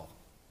 we will.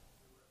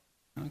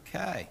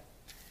 Okay.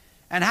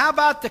 And how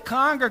about the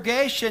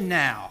congregation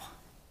now?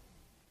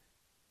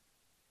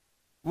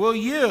 Will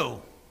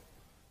you,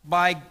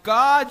 by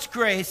God's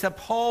grace,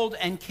 uphold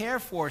and care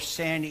for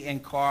Sandy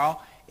and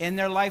Carl in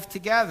their life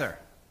together?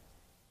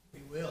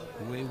 We will.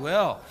 We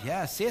will.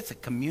 Yeah, see, it's a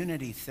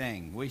community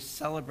thing. We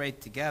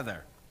celebrate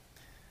together.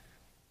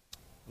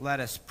 Let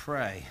us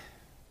pray.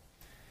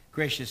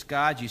 Gracious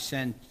God, you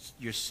sent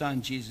your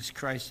Son, Jesus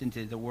Christ,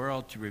 into the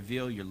world to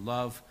reveal your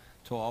love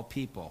to all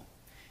people.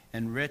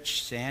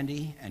 Enrich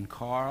Sandy and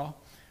Carl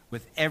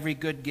with every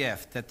good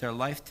gift, that their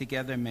life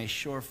together may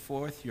show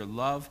forth your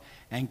love,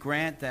 and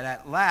grant that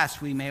at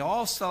last we may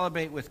all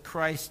celebrate with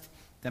Christ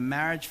the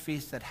marriage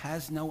feast that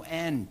has no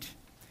end.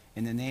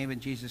 In the name of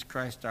Jesus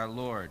Christ our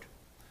Lord.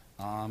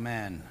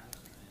 Amen.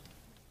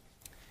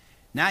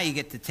 Now you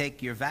get to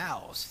take your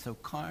vows. So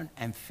come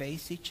and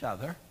face each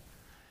other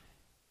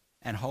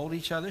and hold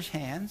each other's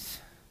hands.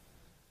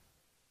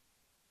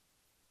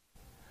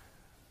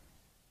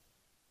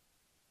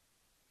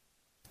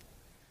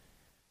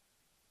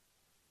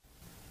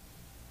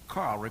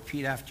 Carl,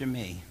 repeat after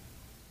me.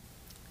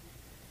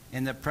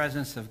 In the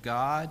presence of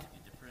God,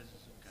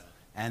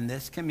 and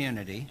this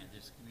community,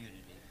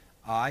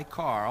 I,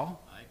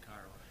 Carl,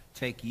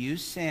 take you,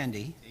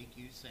 Sandy,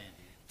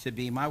 to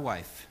be my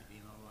wife,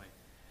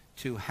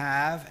 to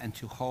have and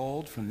to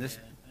hold from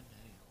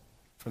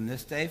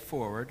this day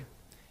forward,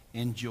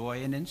 in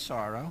joy and in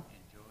sorrow,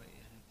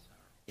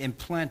 in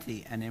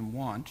plenty and in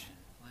want,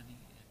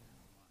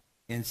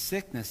 in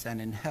sickness and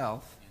in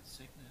health,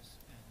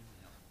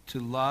 to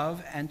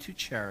love and to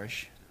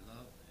cherish to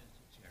love and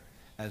to cherish,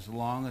 as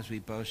long as we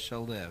both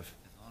shall live.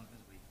 as long as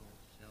we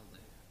both shall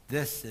live.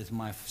 This is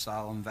my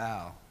solemn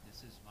vow.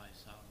 This is my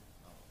solemn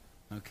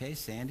vow. Okay,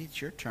 Sandy,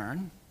 it's your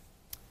turn.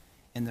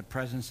 In the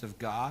presence of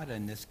God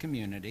and this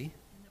community,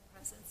 in the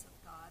presence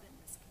of God and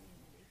this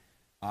community,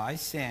 I,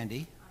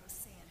 Sandy, I,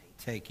 Sandy,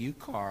 take you,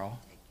 Carl,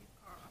 take you,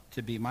 Carl,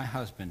 to be my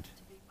husband,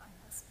 to be my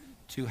husband,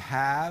 to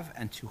have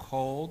and to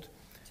hold to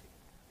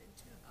and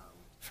to hold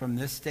from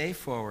this day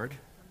forward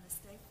from this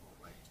day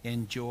forward,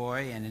 in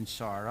joy and in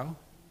sorrow,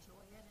 in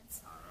joy and in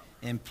sorrow,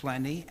 in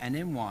plenty and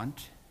in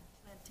want,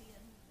 plenty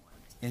and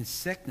want, in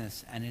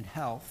sickness and in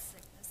health,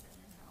 sickness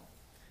and in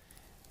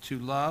health, to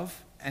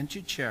love and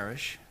to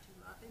cherish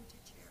to love and to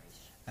cherish,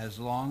 as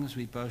long as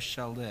we both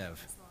shall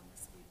live. as long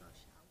as we both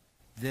shall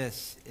live.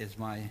 This is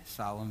my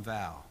solemn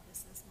vow.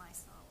 This is my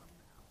solemn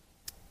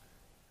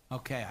vow.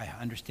 Okay, I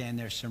understand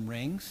there's some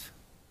rings.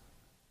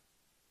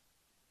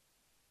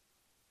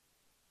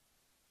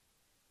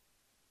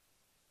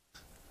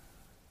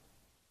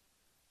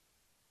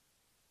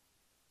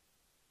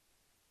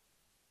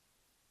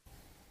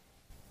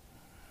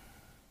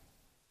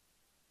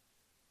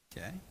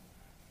 Okay.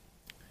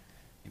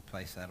 You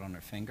place that on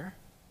her finger.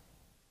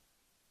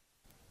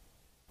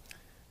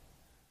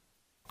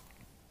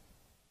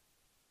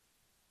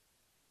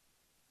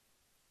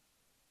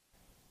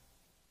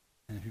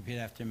 And repeat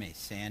after me.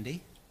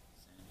 Sandy,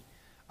 Sandy,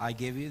 I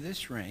give you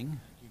this ring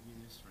I give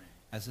you this ring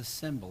as a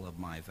symbol of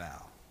my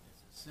vow.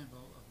 as a symbol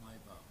of my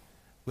vow.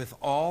 With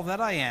all that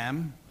I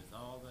am With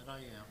all that I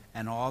am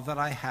and all that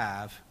I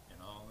have,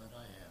 and all that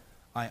I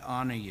have, I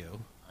honor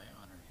you I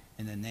honor you.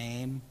 in the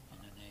name In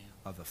the name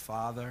of the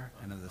Father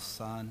and of the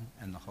Son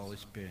and the Holy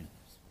Spirit.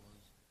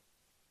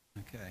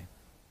 of the Holy Spirit. Okay.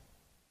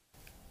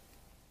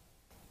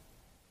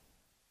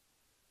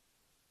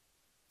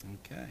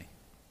 Okay.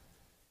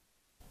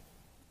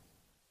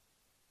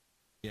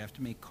 You have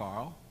to meet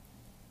Carl.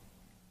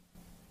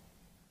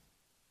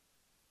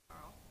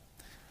 Carl,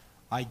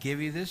 I give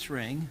you this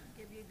ring I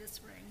give you this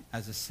ring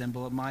as a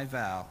symbol of my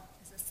vow.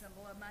 as a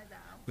symbol of my vow.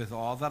 With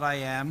all that I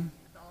am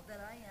With all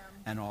that I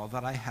am and all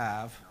that I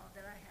have, and all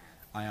that I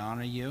have, I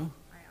honor you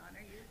I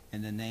honor you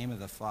in the name of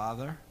the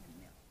Father in the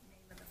name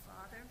of the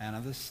Father, and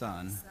of the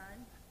Son Son,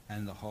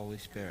 and the Holy and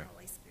Spirit. the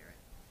Holy Spirit.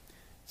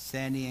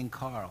 Sandy and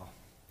Carl,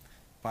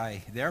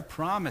 by their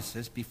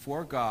promises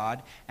before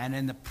God and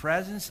in the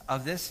presence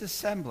of this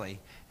assembly,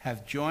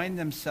 have joined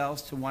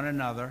themselves to one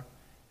another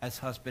as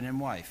husband and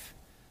wife.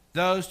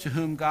 Those to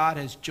whom God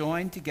has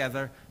joined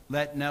together,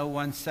 let no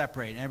one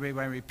separate. And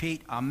everybody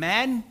repeat,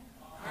 Amen?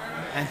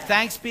 Amen. And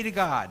thanks be to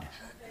God.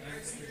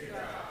 Thanks be to God.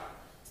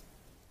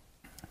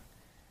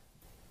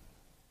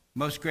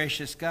 Most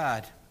gracious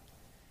God,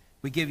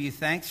 we give you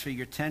thanks for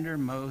your tender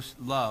most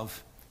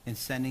love in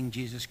sending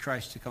Jesus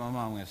Christ to come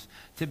among us,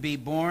 to be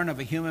born of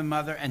a human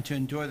mother and to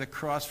endure the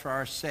cross for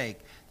our sake,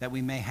 that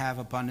we may have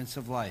abundance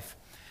of life.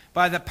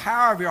 By the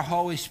power of your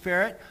Holy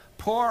Spirit,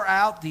 pour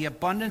out the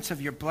abundance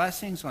of your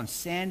blessings on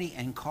Sandy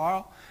and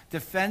Carl.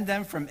 Defend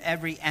them from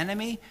every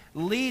enemy.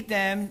 Lead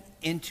them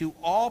into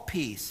all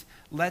peace.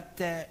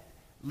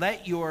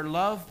 Let your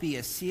love be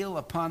a seal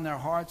upon their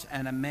hearts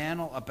and a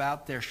mantle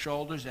about their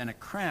shoulders and a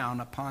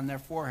crown upon their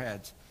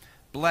foreheads.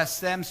 Bless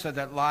them so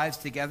that lives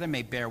together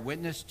may bear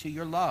witness to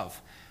your love.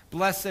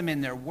 Bless them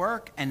in their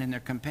work and in their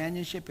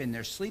companionship, in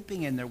their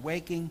sleeping, in their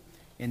waking,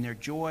 in their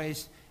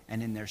joys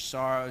and in their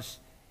sorrows,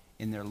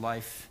 in their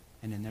life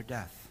and in their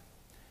death.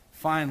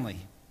 Finally,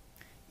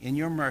 in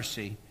your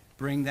mercy,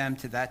 bring them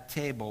to that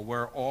table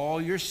where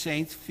all your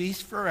saints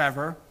feast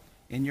forever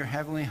in your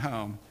heavenly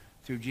home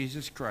through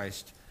Jesus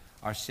Christ,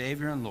 our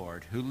Savior and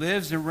Lord, who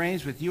lives and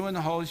reigns with you in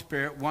the Holy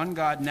Spirit, one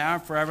God, now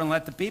and forever. And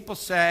let the people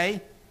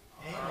say,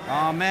 Amen.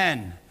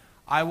 Amen.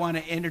 I want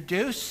to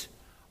introduce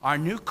our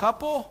new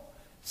couple,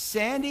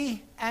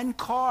 Sandy and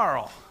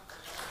Carl.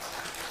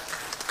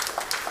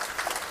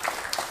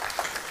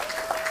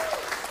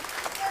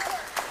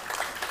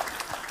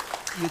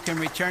 You can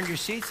return to your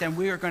seats, and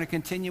we are going to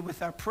continue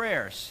with our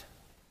prayers.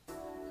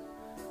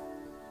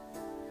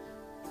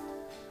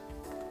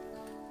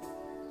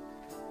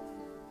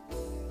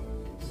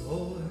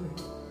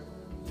 Lord,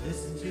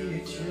 listen to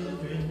your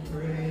children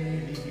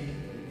pray.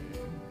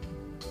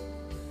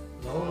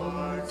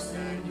 Lord,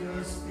 send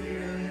your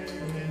spirit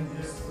in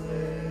this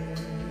place.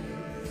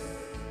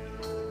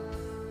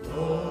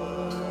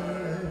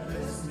 Lord,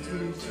 listen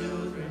to your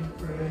children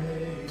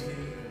pray.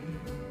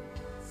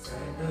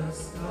 Send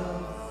us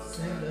love,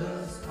 send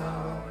us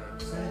power,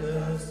 send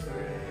us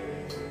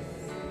grace.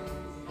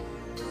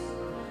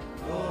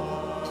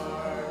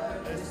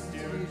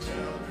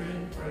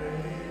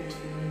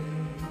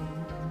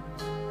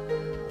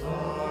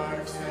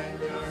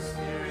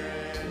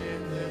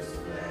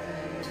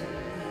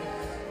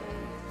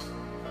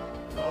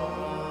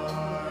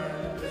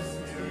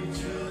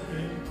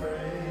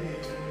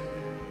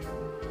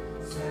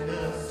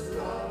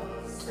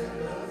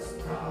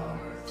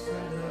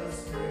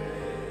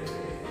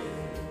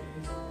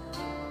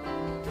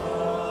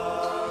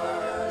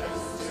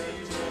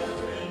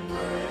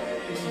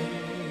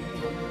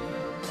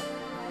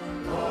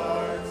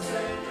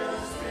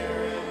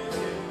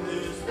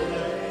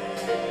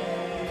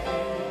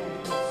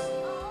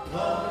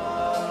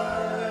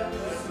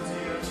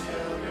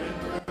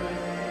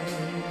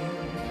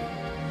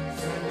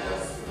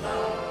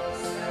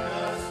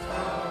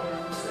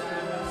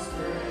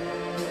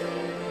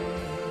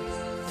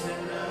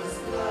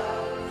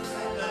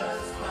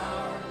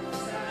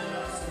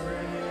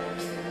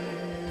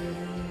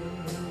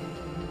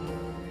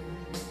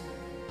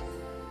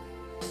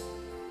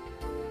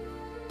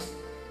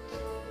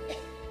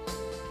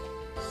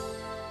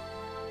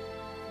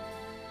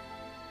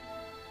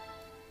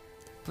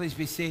 Please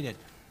be seated.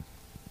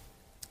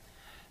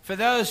 For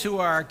those who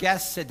are our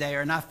guests today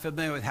or not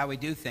familiar with how we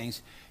do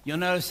things, you'll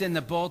notice in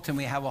the bulletin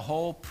we have a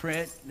whole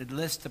printed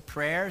list of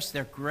prayers.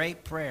 They're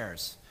great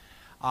prayers.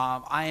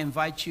 I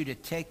invite you to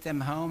take them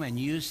home and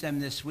use them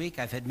this week.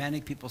 I've had many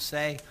people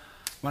say,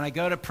 when I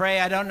go to pray,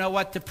 I don't know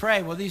what to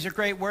pray. Well, these are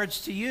great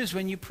words to use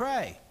when you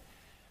pray.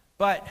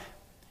 But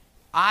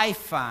I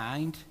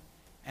find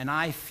and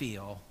I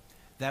feel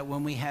that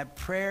when we have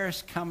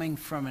prayers coming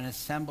from an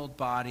assembled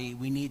body,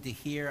 we need to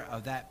hear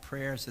of that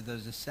prayers of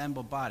those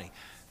assembled body.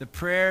 The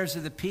prayers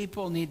of the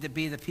people need to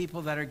be the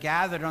people that are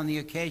gathered on the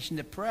occasion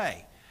to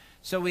pray.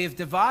 So we have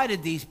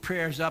divided these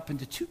prayers up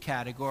into two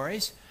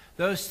categories,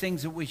 those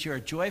things that which are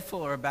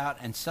joyful or about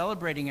and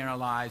celebrating in our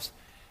lives,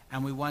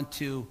 and we want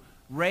to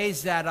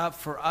raise that up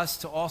for us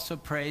to also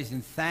praise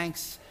in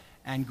thanks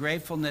and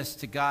gratefulness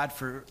to God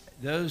for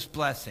those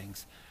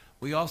blessings.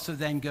 We also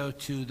then go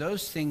to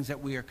those things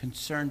that we are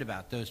concerned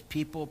about, those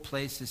people,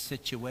 places,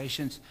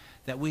 situations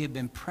that we have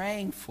been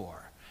praying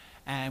for.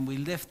 And we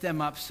lift them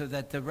up so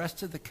that the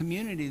rest of the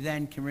community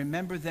then can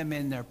remember them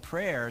in their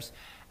prayers.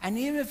 And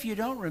even if you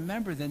don't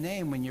remember the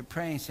name when you're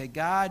praying, say,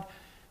 God,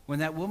 when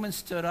that woman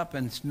stood up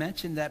and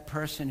mentioned that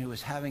person who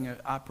was having an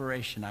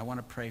operation, I want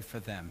to pray for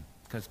them.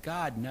 Because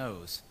God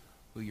knows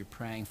who you're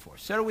praying for.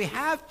 So do we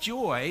have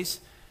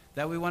joys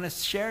that we want to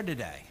share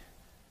today?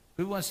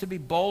 Who wants to be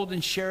bold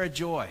and share a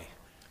joy?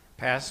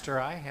 Pastor,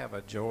 I have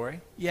a joy.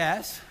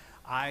 Yes.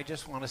 I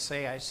just want to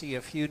say I see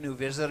a few new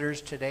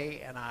visitors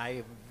today, and I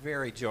am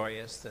very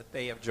joyous that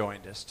they have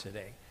joined us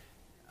today.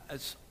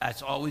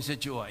 That's always a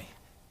joy.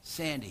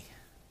 Sandy.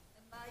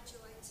 And my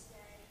joy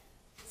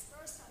today is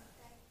first I'm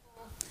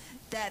thankful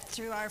that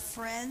through our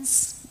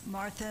friends,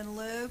 Martha and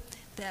Lou,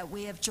 that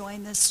we have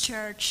joined this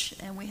church,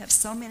 and we have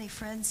so many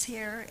friends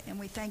here, and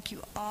we thank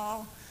you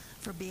all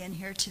for being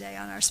here today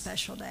on our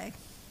special day.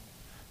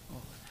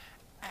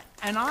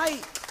 And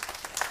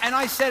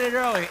I said it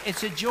earlier,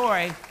 it's a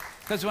joy,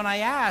 because when I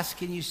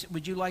asked,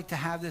 would you like to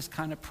have this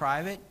kind of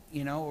private,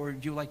 or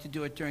would you like to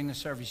do it during the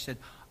service? You said,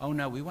 oh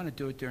no, we want to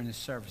do it during the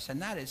service.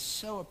 And that is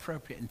so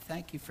appropriate, and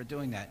thank you for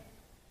doing that.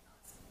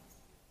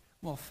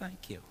 Well,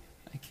 thank you.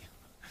 Thank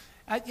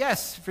you.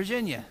 Yes,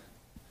 Virginia.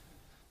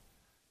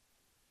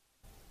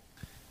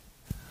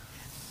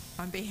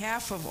 On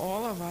behalf of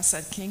all of us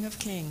at King of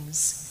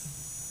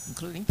Kings,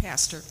 including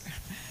Pastor,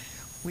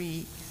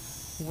 we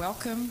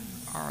welcome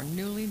our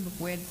newly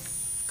wed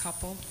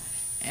couple,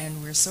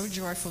 and we're so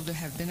joyful to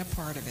have been a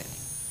part of it.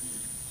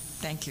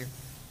 Thank you.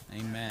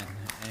 Amen.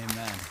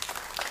 Amen.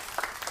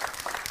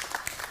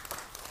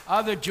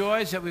 Other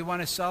joys that we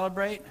want to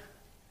celebrate?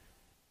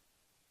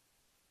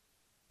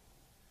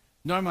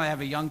 Normally I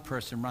have a young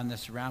person run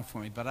this around for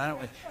me, but I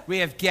don't. We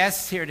have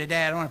guests here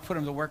today. I don't want to put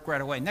them to work right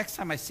away. Next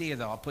time I see you,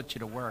 though, I'll put you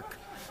to work.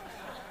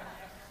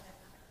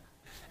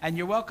 And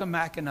you're welcome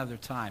back another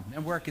time.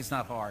 And work is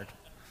not hard.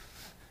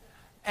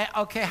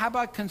 Okay, how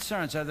about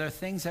concerns? Are there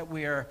things that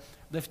we are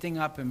lifting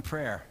up in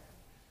prayer?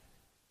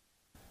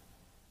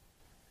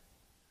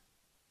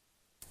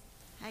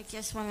 I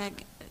just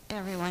want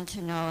everyone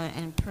to know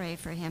and pray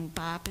for him.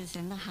 Bob is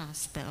in the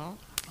hospital.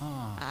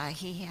 Oh.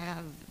 He had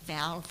a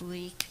valve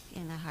leak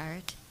in the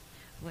heart,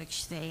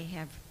 which they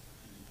have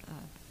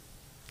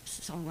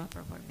sewn up or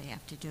whatever they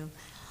have to do.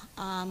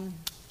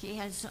 He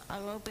has a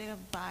little bit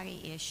of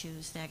body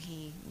issues that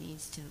he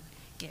needs to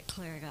get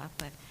cleared up,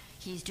 but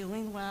he's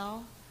doing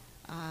well.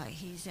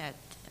 He's at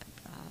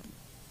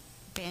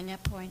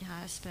Bayonet Point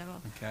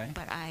Hospital, Okay.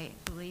 but I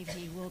believe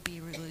he will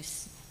be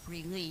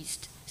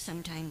released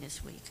sometime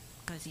this week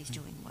because he's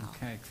doing well.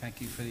 Okay,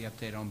 thank you for the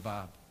update on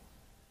Bob.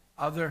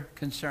 Other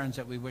concerns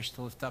that we wish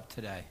to lift up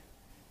today?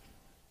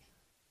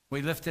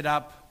 We lifted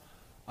up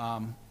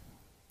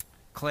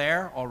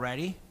Claire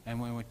already,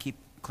 and we would keep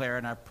Claire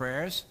in our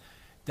prayers,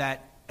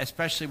 that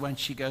especially when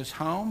she goes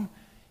home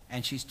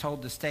and she's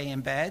told to stay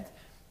in bed,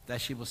 that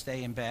she will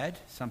stay in bed.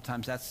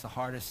 Sometimes that's the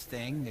hardest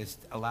thing, is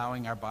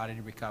allowing our body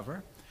to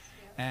recover.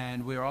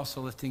 And we're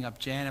also lifting up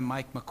Jan and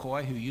Mike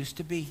McCoy, who used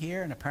to be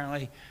here, and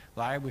apparently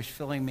Larry was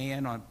filling me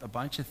in on a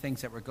bunch of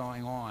things that were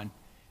going on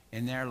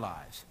in their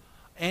lives.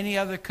 Any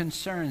other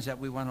concerns that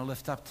we want to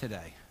lift up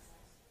today?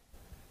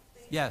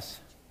 Yes.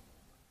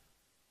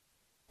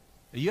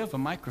 You have a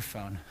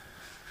microphone.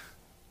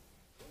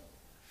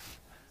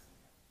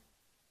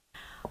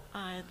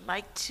 I'd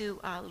like to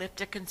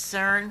lift a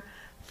concern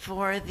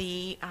for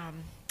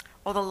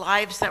all the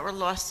lives that were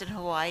lost in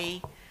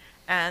Hawaii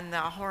and the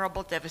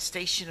horrible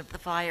devastation of the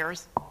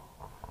fires.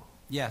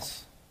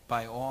 Yes,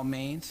 by all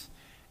means.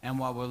 And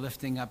while we're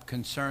lifting up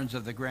concerns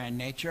of the grand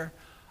nature,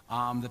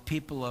 the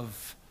people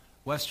of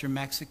Western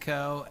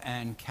Mexico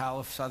and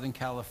Southern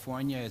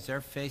California, as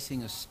they're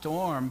facing a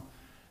storm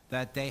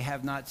that they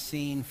have not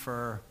seen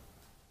for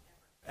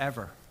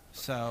ever.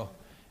 So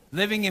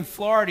living in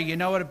Florida, you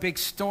know what a big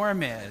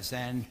storm is.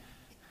 And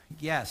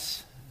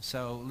yes,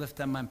 so lift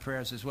them in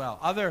prayers as well.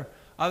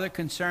 Other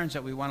concerns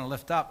that we want to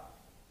lift up?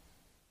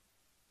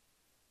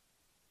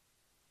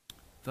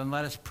 Then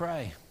let us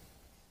pray.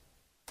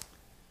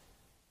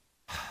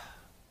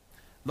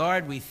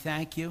 Lord, we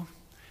thank you.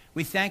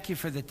 We thank you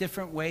for the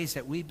different ways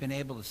that we've been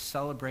able to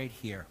celebrate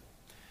here.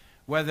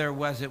 Whether it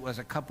was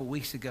a couple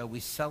weeks ago, we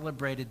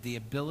celebrated the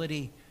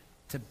ability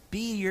to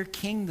be your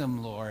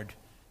kingdom, Lord,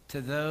 to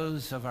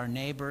those of our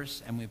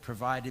neighbors, and we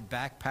provided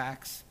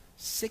backpacks.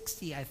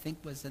 60, I think,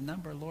 was the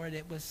number, Lord.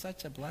 It was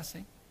such a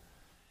blessing.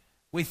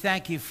 We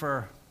thank you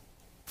for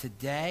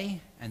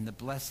today and the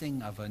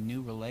blessing of a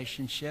new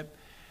relationship.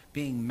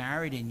 Being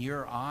married in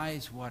your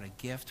eyes, what a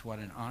gift, what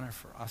an honor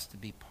for us to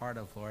be part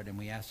of, Lord. And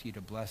we ask you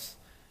to bless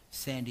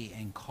Sandy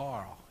and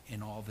Carl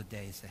in all the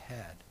days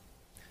ahead.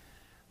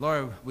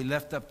 Lord, we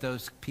lift up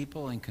those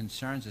people and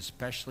concerns,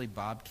 especially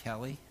Bob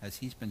Kelly, as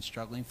he's been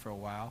struggling for a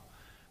while.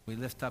 We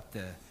lift up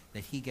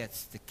that he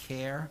gets the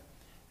care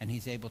and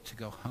he's able to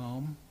go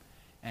home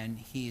and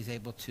he is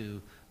able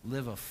to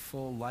live a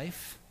full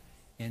life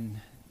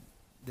in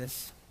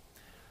this.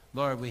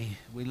 Lord, we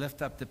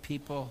lift up the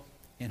people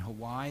in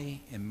Hawaii,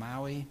 in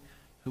Maui,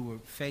 who will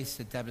face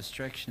the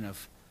devastation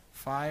of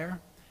fire,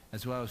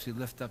 as well as we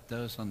lift up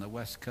those on the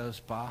West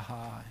Coast,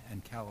 Baja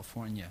and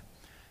California,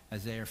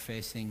 as they are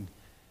facing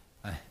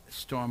a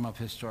storm of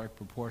historic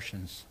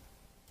proportions.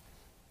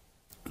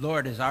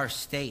 Lord, as our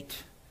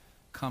state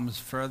comes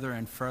further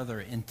and further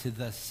into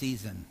the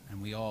season,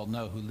 and we all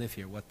know who live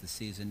here what the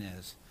season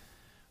is,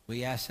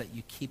 we ask that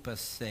you keep us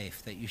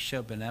safe, that you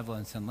show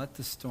benevolence, and let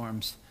the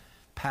storms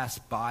pass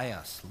by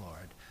us,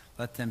 Lord.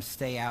 Let them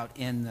stay out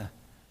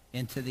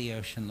into the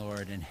ocean,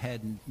 Lord, and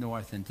head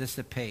north and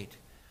dissipate,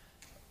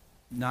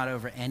 not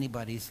over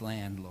anybody's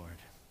land, Lord.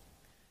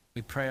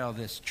 We pray all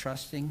this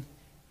trusting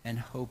and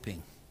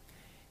hoping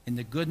in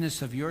the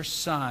goodness of your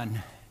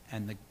Son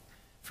and the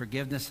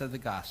forgiveness of the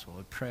gospel.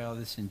 We pray all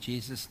this in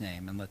Jesus'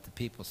 name, and let the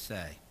people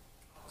say,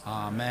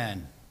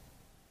 Amen.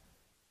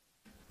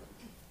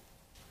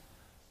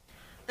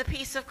 The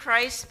peace of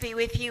Christ be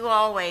with you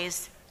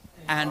always.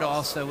 And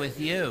also with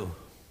you.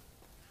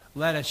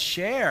 Let us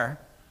share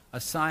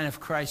a sign of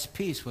Christ's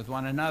peace with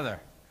one another.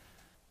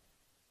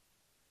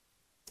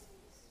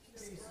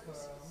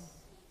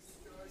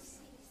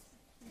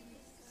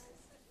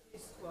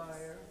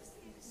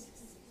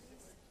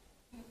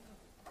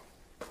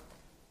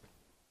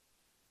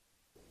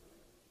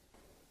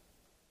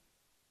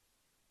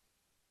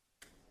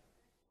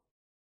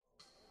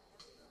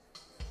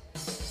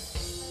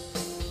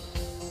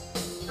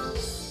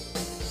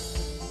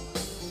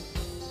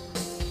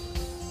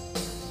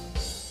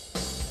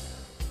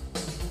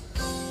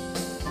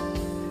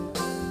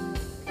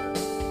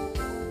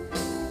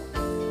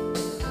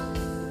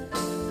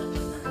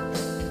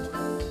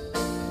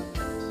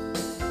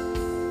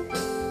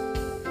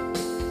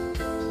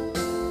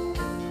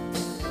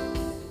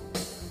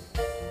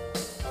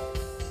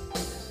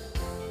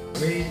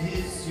 Great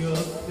is your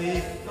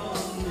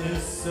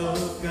faithfulness,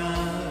 O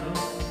God.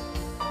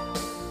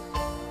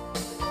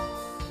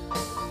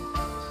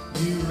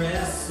 You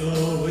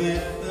wrestle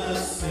with the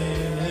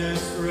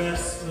sinner's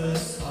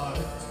restless heart.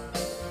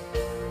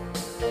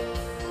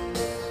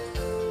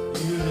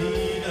 You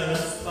lead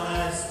us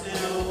by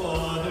still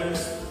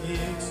waters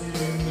into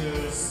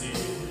mercy,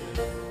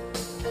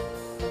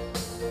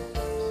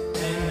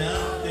 and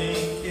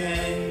nothing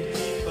can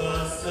keep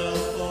us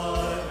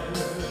apart.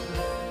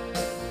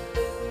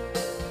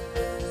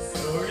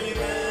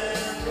 Remember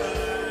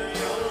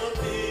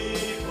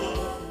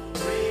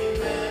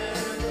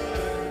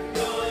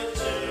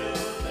your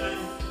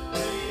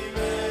children.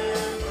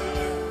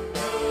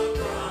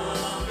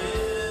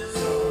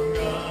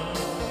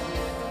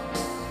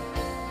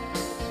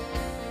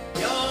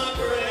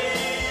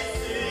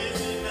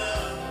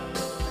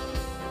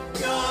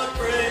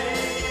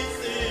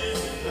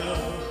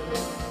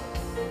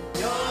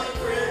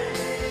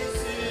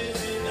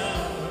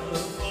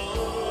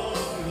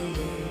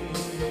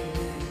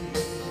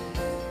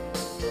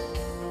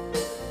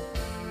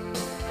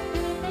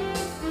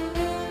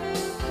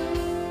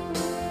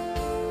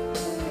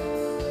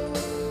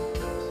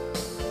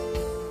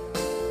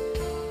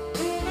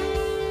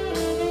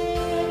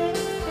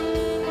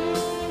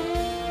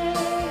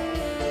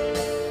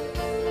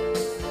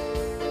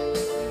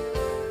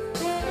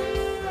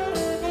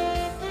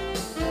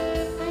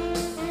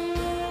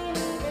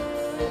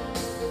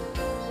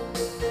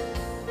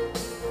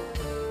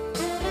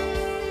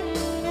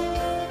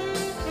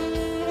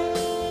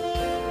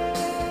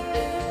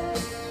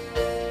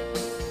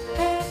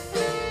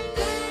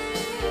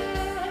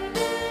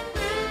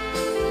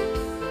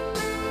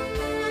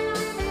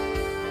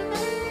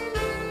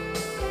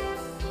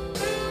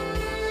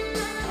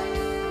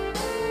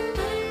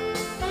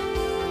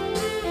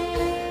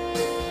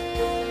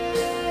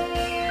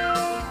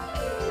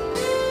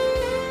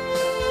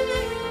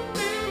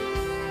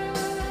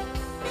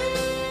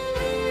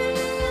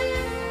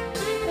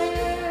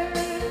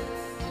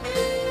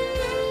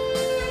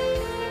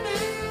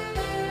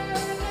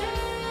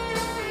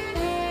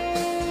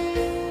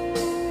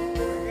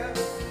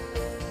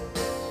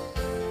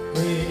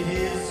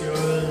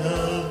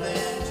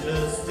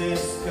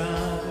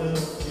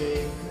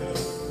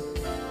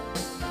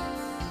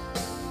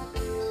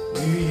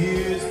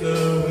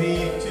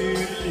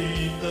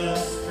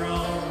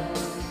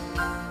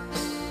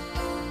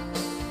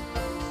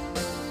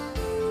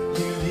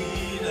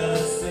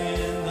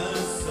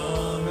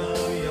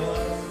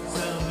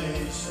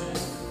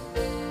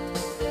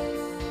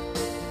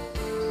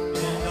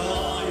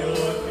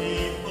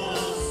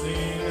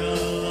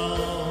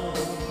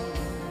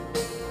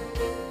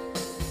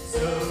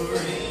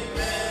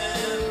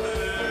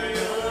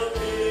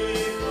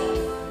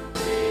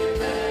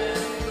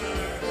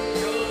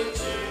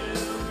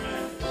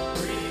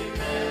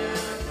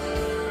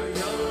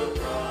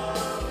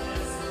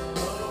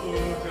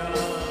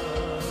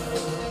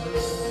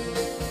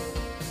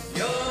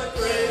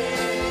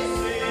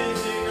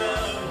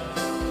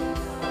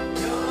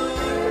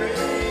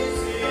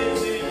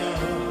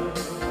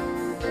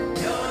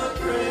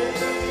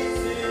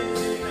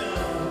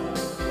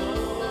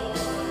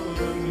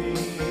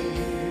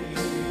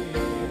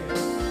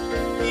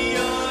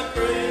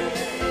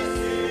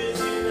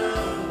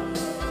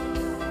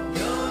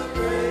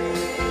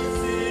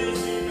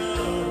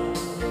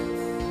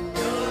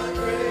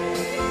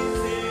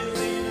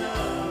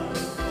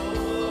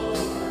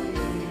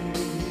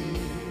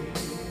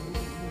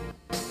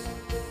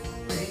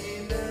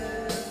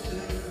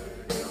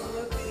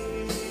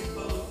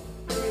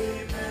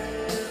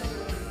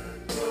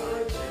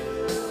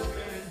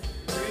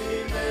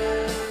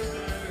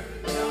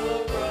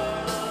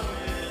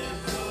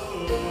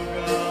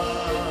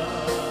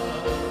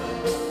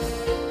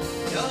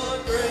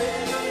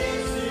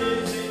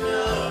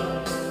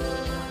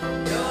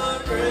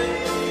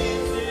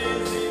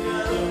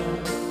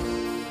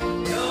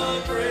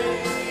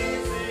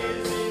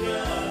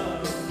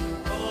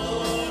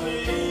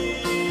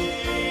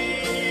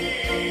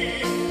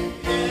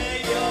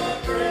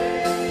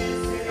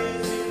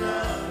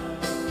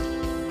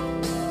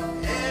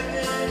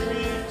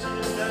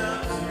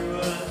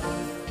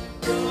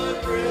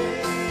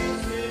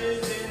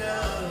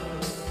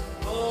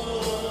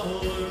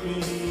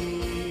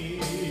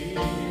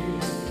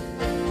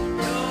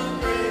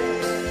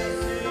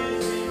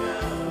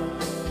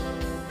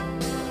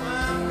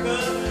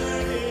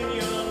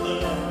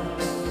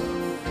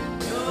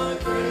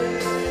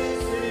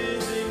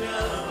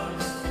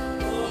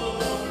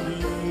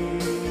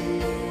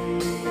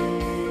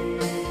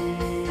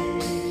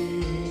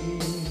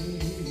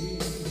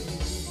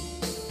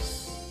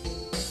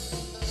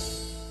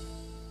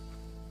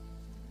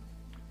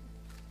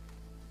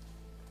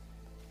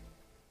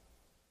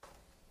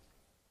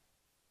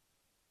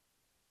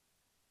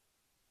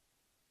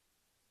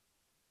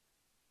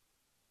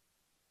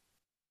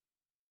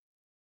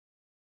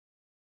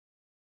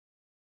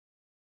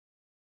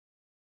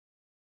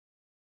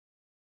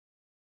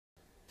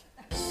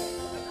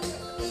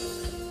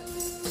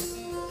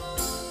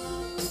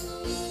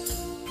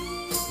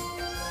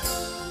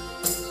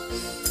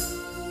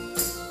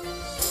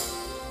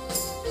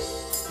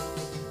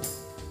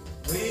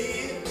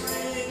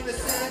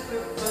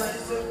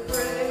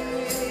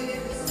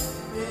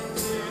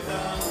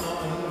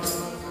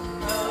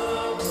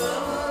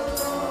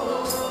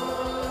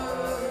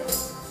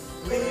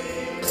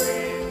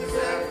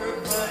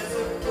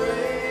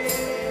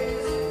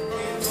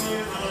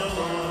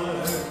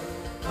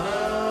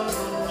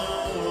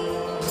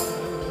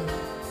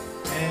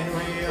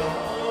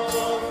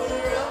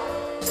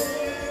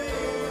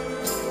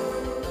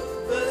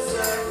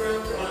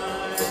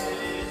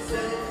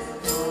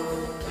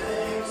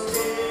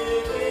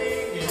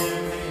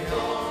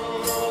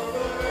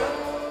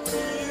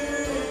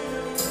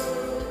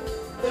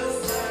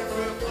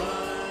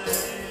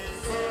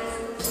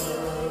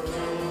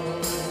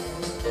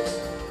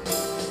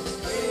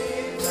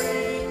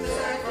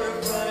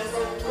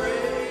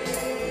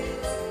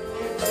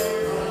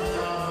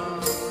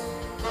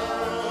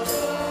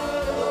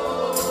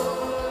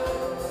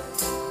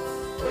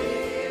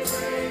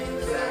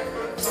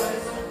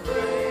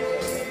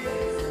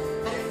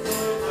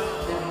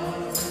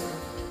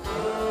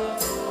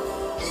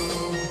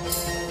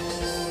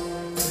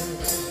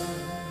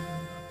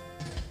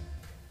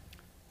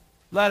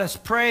 Let us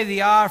pray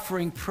the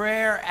offering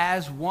prayer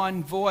as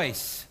one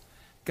voice.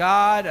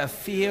 God of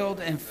field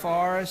and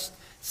forest,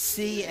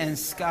 sea and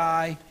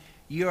sky,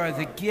 you are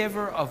the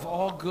giver of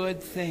all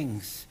good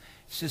things.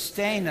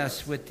 Sustain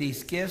us with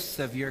these gifts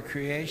of your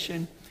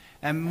creation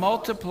and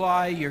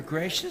multiply your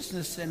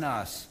graciousness in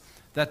us,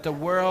 that the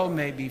world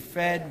may be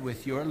fed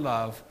with your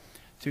love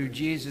through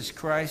Jesus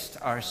Christ,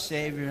 our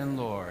Savior and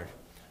Lord.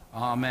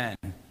 Amen.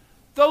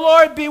 The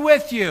Lord be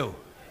with you.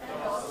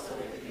 And also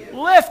with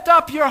you. Lift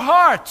up your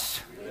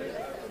hearts.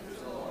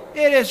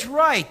 It is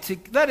right to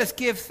let us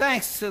give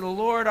thanks to the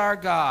Lord our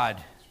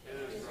God.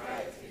 It is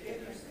right to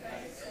give him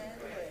thanks and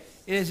praise.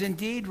 It is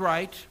indeed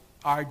right,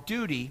 our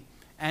duty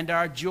and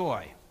our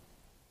joy,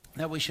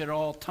 that we should at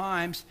all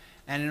times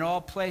and in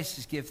all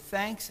places give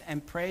thanks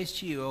and praise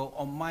to you, O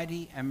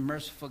Almighty and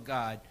merciful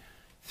God,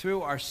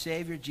 through our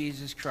Savior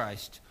Jesus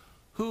Christ,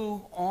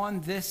 who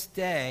on this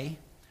day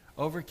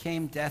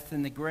overcame death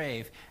in the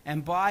grave,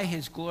 and by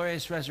his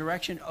glorious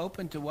resurrection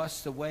opened to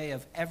us the way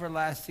of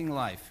everlasting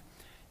life.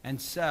 And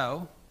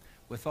so,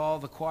 with all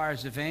the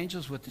choirs of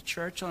angels, with the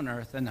church on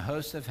earth and the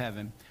hosts of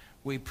heaven,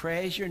 we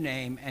praise your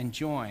name and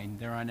join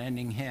their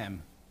unending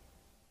hymn.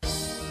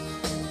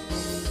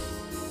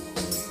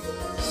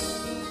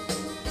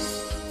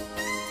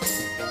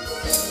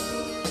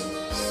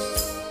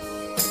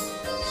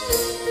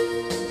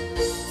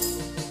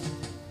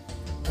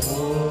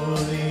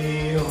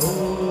 Holy,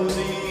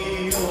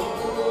 holy,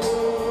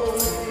 holy,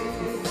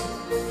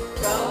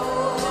 thou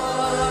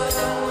art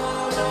on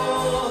hosts.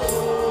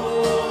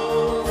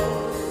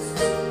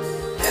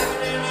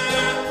 Heaven and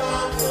earth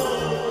are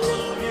full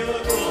of your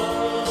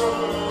glory.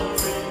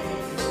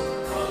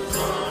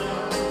 Hosanna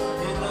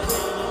in the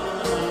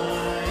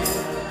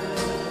highest.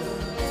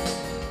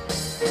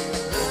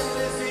 Blessed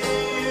is he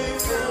who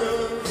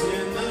comes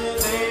in the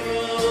name of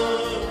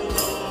the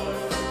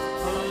Lord.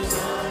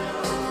 Hosanna.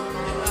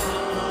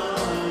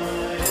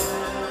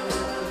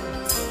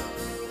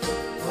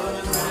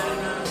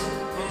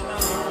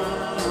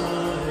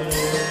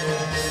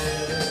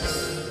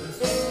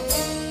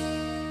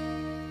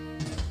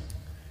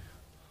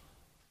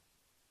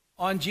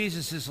 On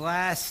Jesus'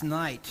 last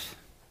night,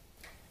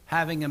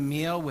 having a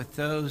meal with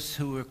those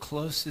who were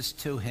closest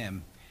to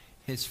him,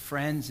 his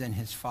friends and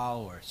his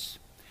followers,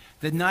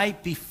 the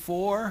night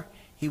before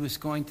he was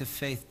going to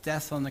face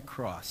death on the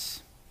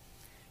cross,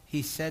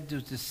 he said to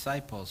his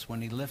disciples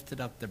when he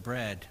lifted up the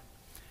bread,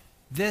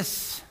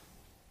 "This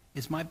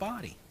is my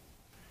body.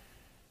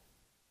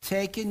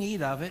 Take and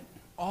eat of it,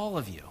 all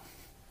of you.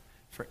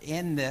 For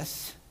in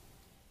this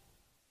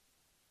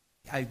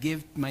I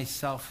give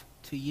myself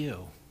to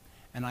you,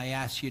 and I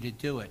ask you to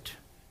do it,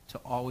 to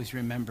always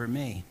remember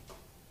me."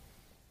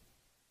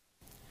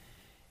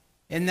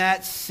 In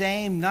that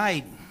same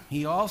night,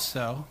 he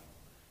also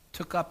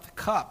took up the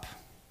cup,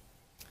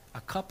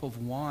 a cup of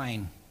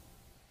wine,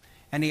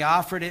 and he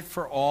offered it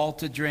for all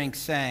to drink,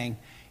 saying,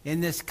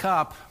 "In this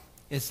cup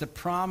is the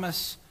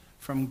promise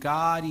from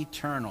God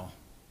eternal,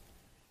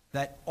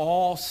 that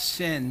all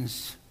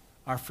sins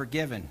are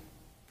forgiven,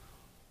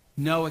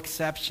 no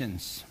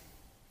exceptions."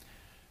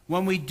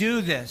 When we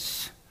do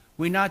this,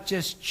 we not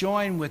just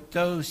join with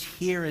those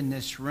here in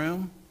this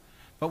room,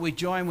 but we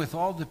join with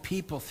all the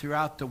people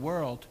throughout the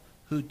world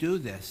who do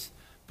this,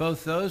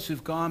 both those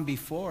who've gone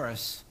before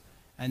us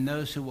and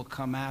those who will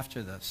come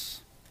after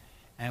us.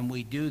 And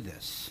we do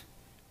this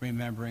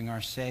remembering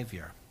our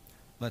Savior.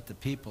 Let the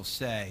people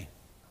say,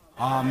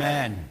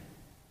 Amen.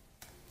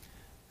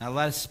 Now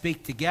let us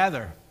speak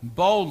together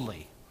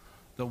boldly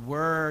the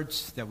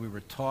words that we were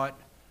taught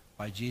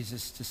by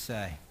Jesus to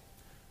say.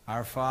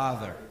 Our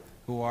Father,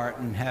 who art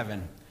in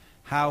heaven,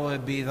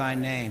 hallowed be thy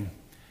name.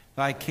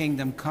 Thy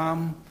kingdom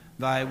come,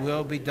 thy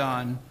will be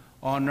done,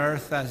 on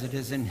earth as it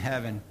is in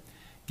heaven.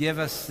 Give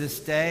us this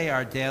day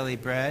our daily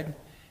bread,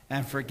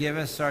 and forgive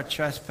us our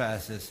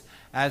trespasses,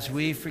 as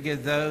we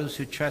forgive those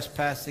who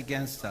trespass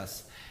against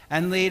us.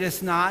 And lead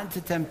us not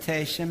into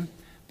temptation,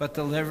 but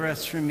deliver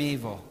us from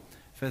evil.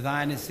 For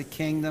thine is the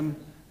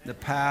kingdom, the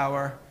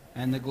power,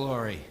 and the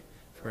glory,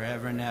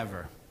 forever and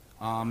ever.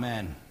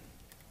 Amen.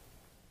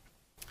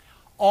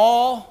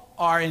 All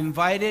are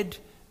invited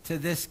to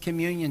this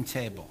communion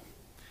table.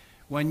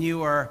 When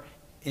you are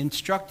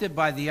instructed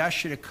by the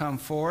usher to come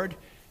forward,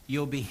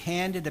 you'll be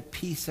handed a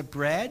piece of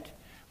bread,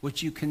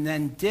 which you can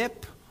then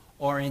dip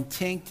or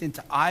intinct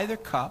into either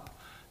cup.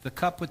 The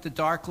cup with the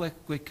dark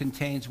liquid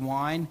contains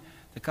wine.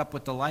 The cup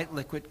with the light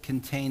liquid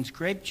contains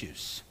grape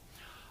juice.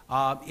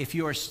 If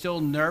you are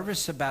still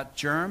nervous about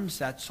germs,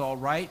 that's all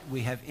right.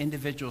 We have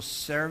individual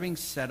servings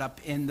set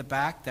up in the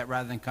back that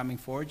rather than coming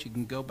forward, you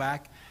can go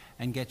back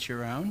and get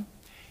your own.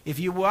 If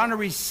you want to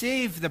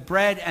receive the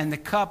bread and the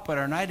cup but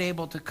are not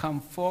able to come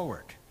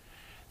forward,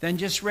 then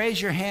just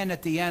raise your hand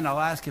at the end.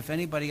 I'll ask if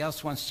anybody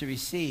else wants to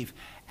receive,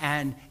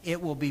 and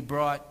it will be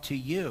brought to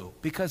you,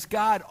 because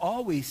God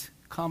always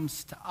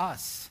comes to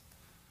us.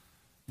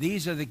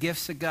 These are the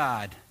gifts of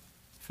God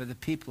for the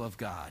people of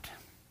God.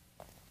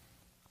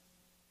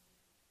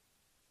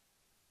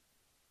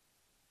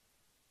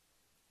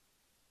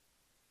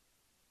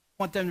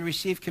 Want them to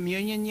receive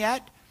communion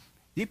yet?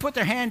 You put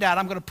their hand out,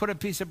 I'm going to put a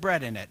piece of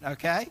bread in it,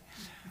 okay?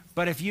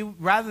 But if you,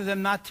 rather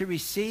than not to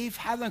receive,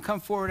 have them come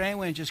forward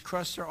anyway and just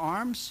cross their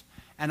arms,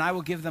 and I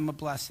will give them a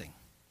blessing.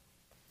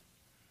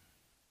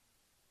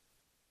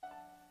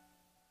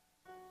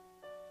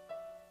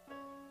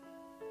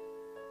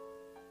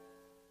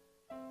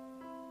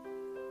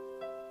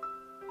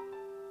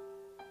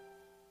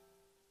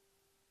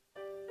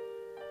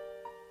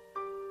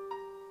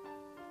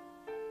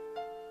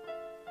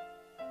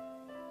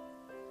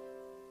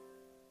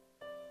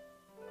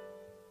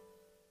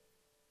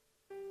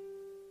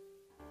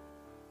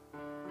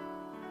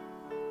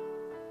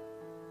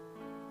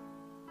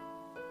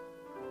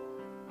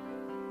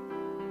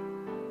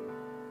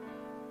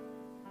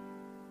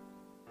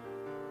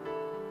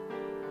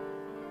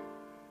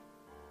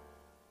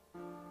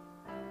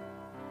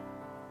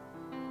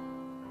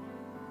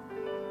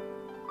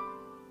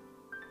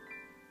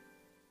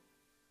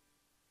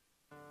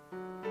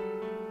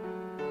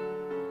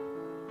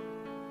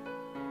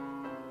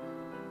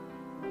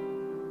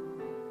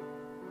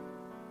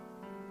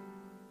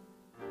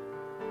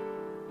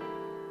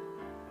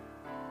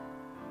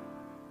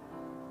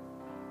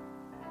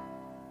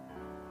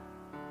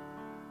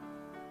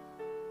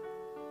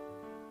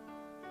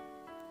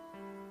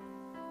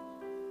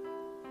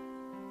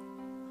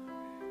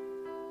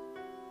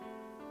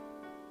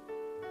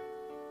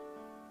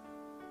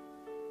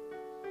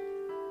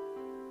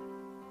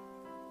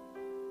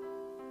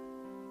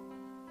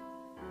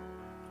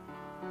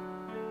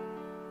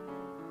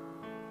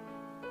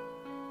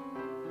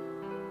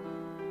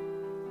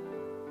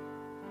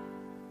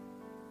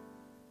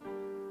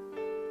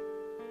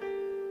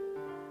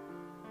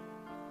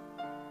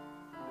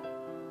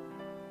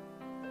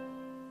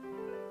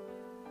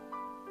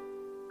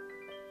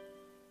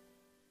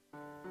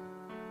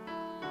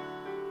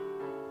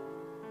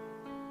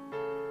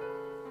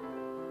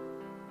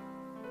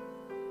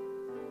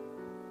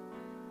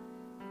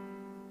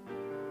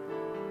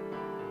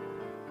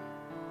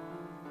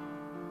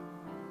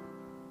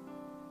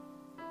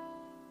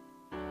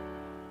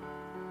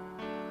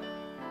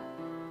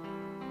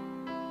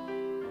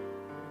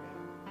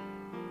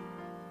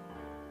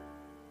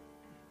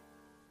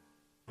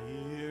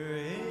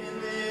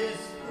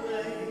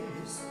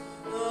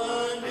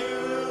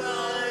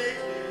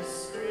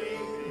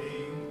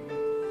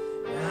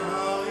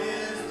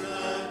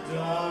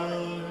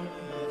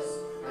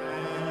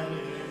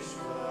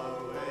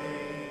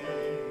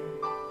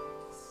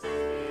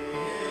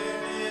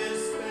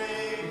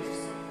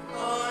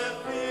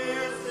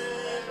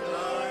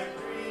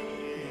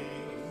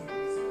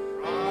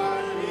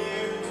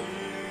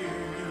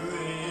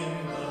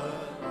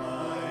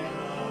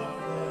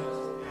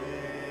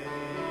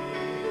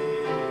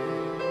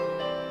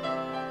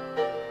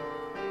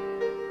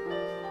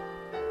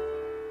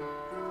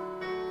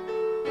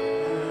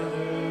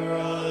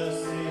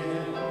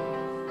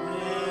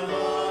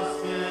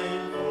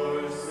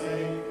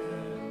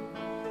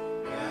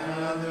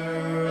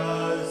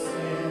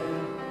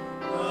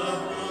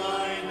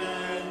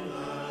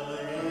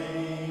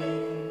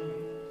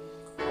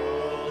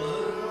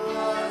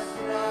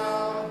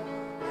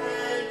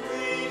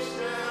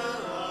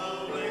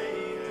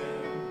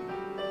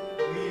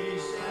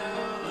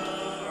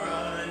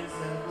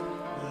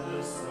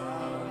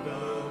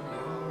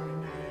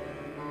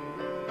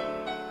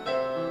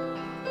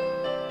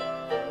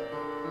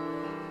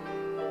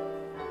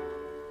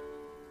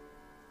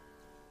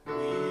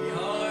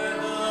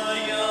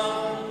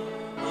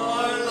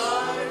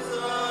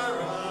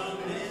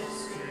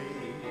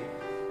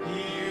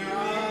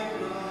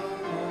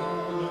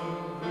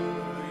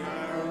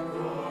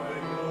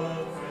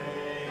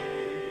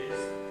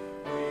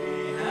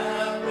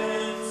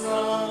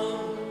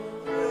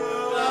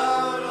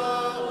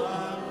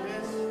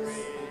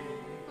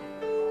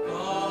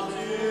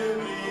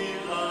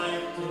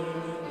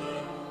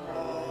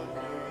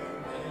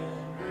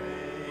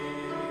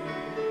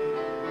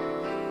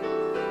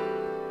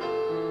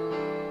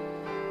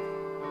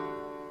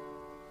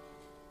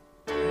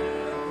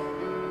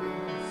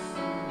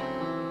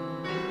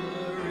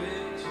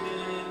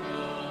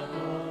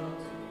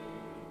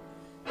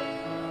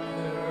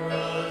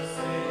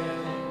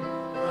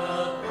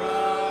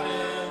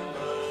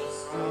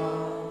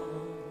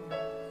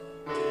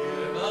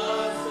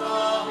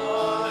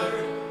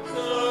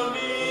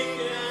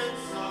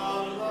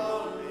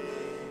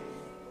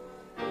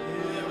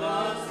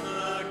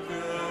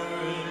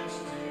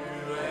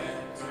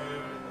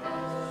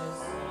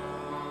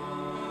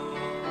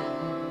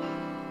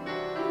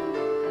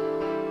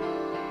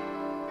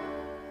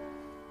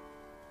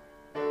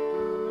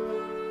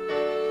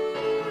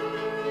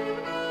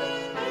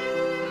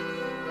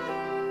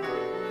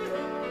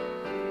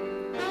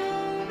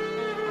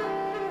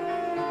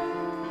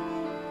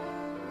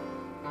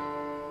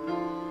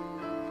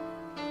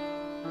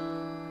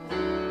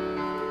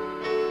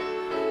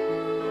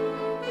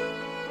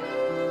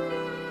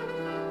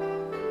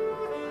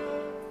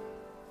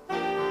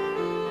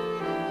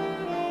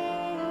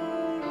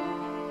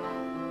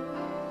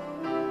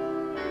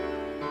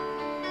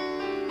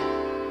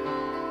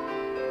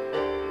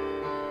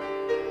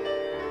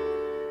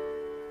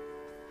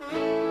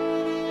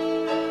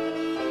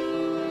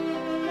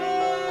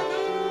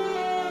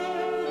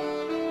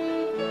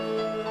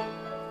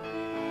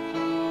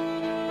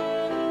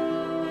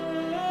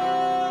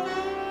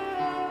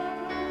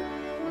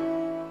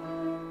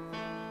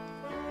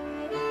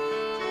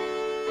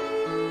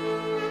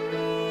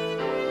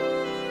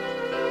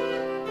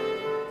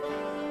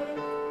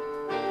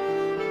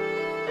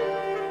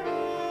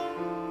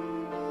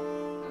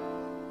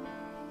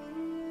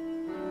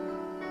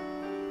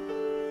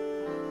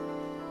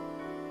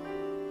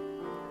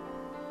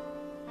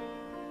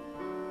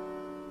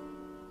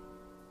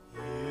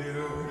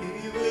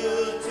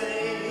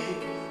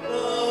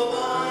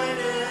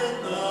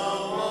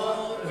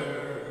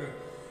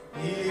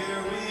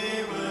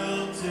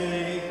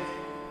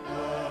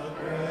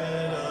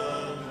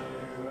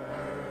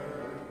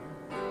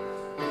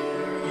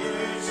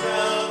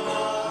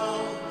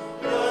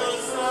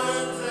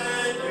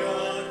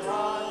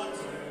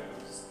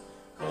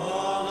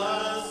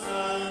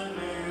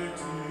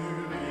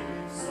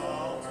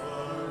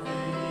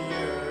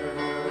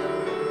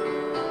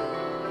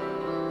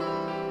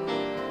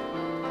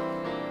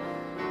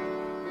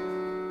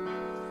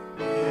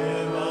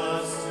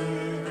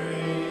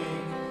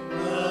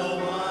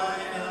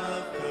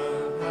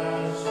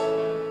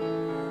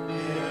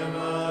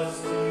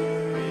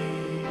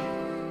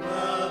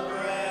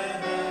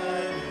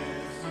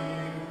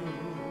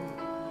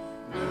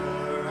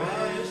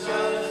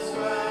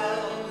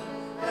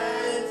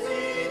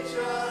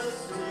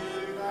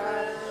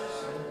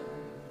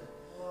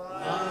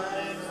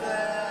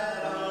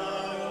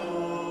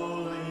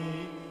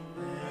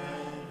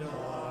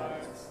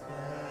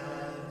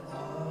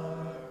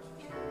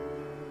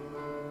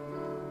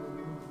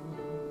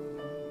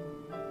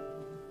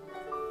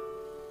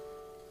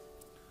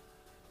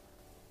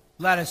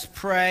 Let us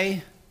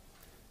pray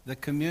the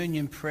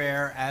communion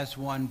prayer as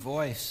one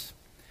voice.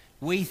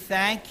 We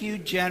thank you,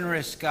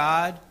 generous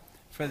God,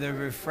 for the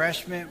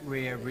refreshment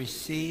we have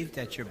received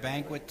at your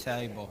banquet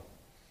table.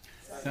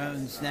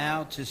 Comes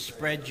now to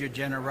spread your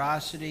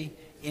generosity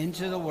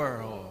into the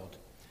world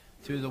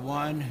through the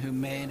one who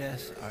made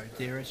us our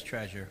dearest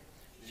treasure,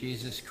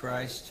 Jesus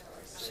Christ,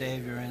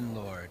 Savior and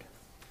Lord.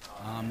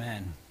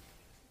 Amen.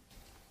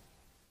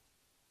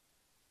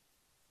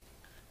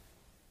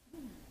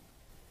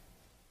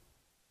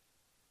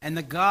 And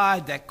the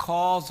God that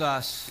calls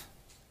us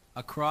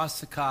across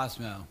the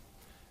cosmos,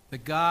 the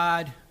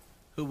God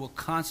who will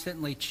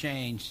constantly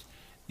change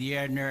the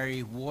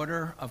ordinary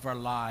water of our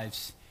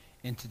lives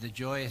into the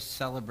joyous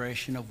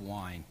celebration of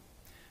wine,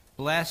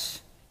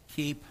 bless,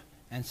 keep,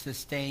 and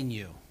sustain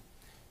you,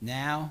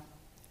 now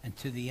and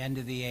to the end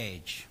of the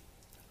age.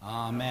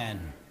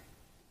 Amen.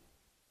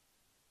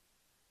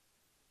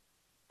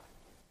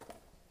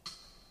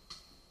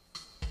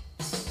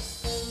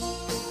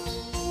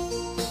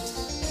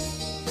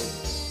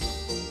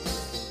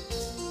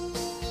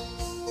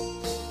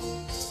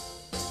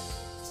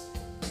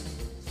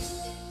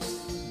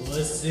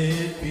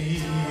 Blessed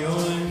be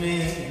your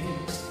name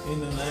in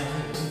the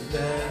land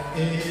that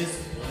is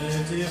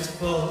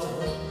plentiful,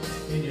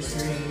 in your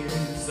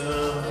streams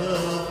of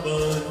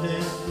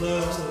abundant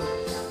flow.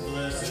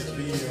 Blessed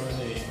be your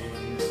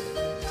name.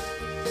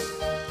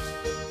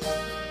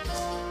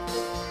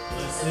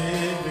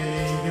 Blessed be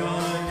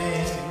your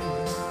name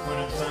when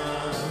I'm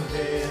found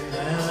in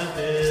that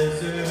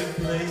desert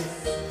place.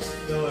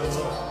 Though I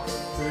walk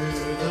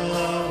through the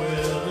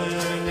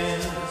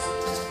wilderness,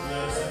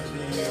 blessed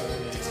be your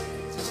name.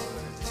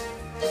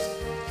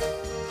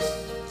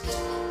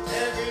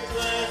 Every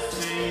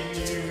blessing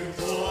you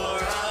pour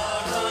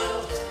out,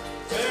 I'll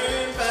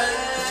turn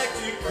back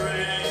to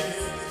praise.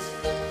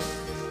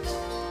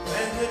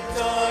 When the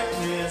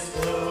darkness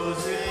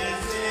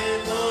closes in,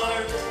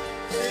 Lord,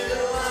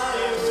 still I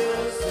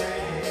will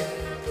say,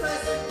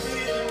 blessed be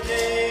the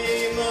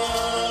name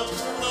of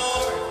the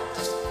Lord.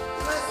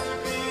 Blessed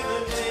be the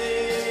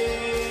name.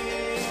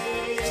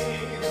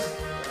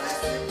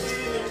 Blessed be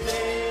the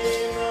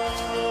name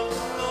of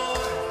the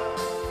Lord.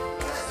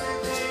 Blessed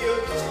be your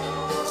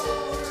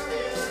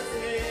glorious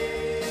name.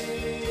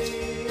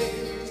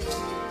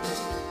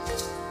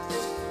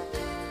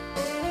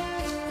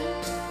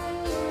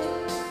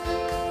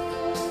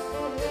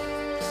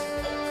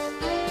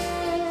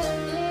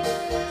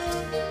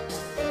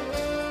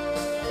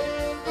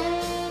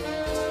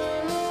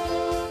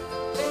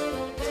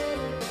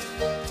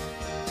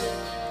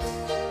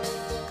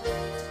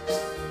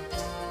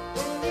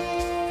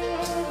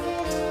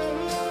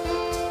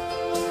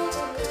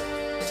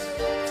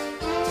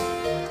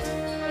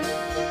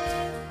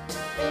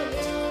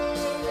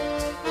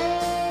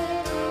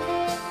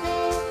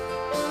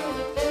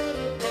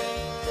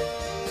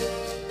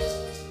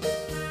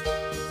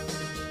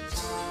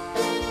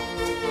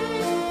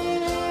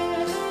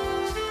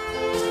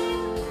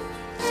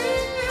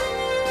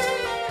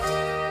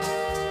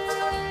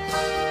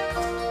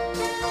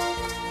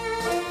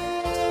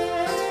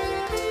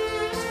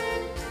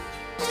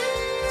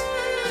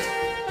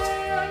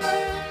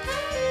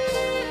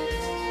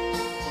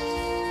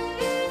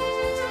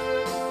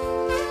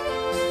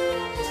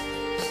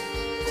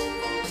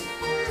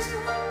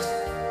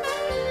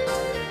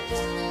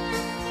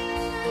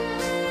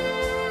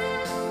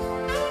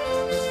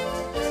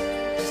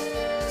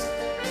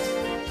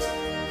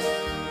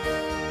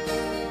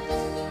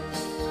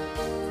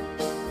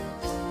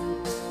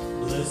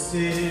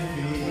 Blessed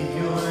be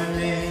your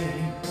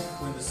name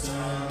when the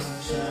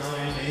sun's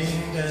shining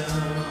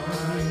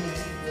down.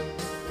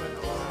 When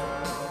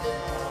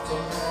all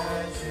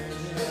imagine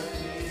your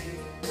peace,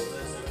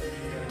 blessed be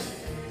your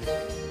name.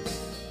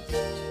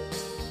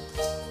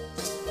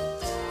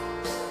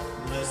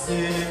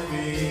 Blessed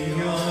be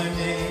your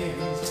name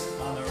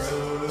on the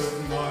road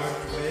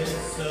marked with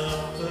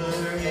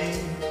suffering,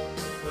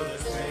 where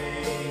there's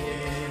pain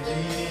in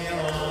the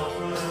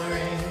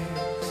offering.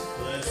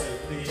 Blessed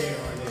be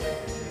your name.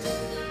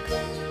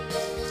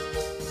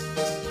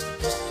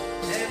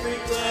 Every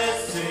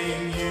blessing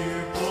you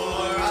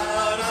pour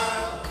out,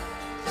 I'll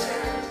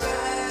turn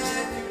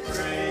back to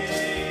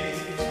praise.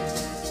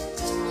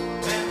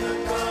 When the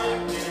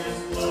darkness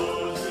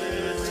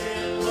closes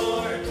in,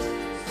 Lord,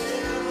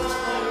 still I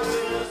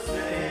will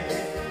say,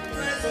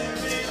 blessed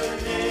be the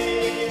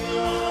name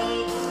of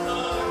the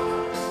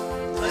Lord.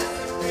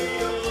 Blessed be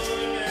your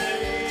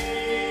name.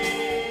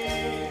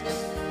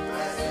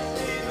 Blessed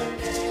be the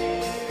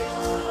name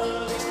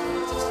of the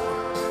Lord.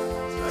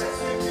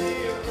 Blessed be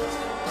your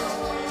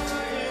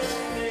glorious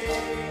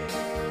name.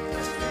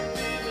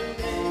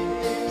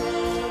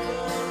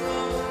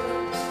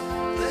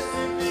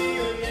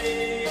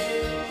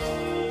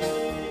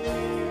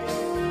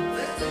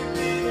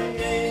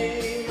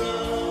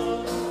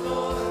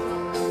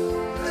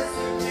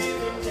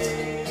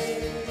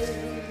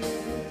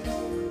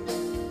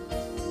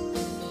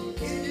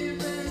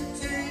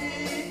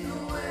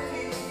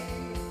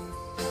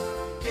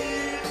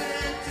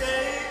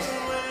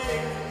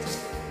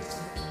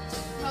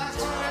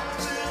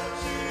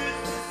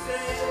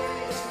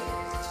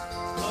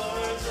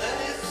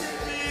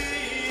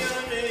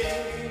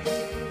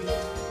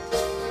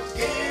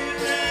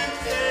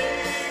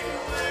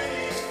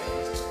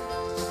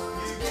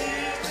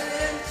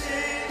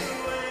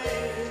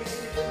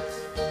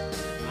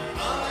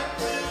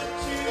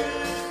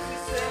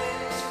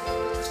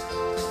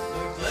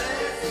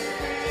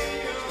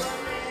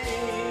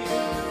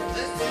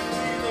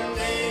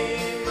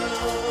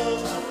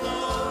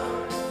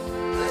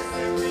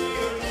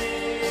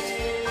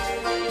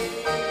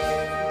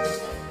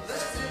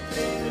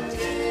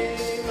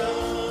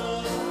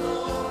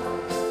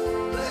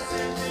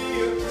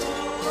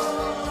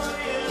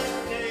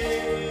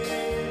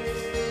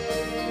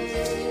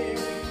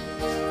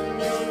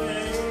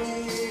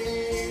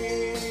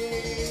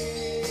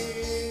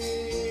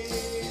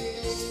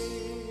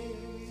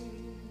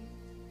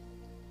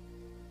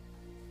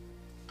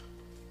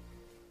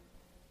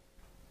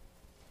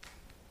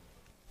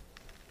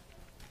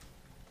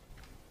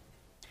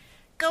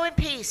 Go in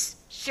peace.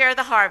 Share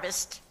the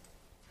harvest.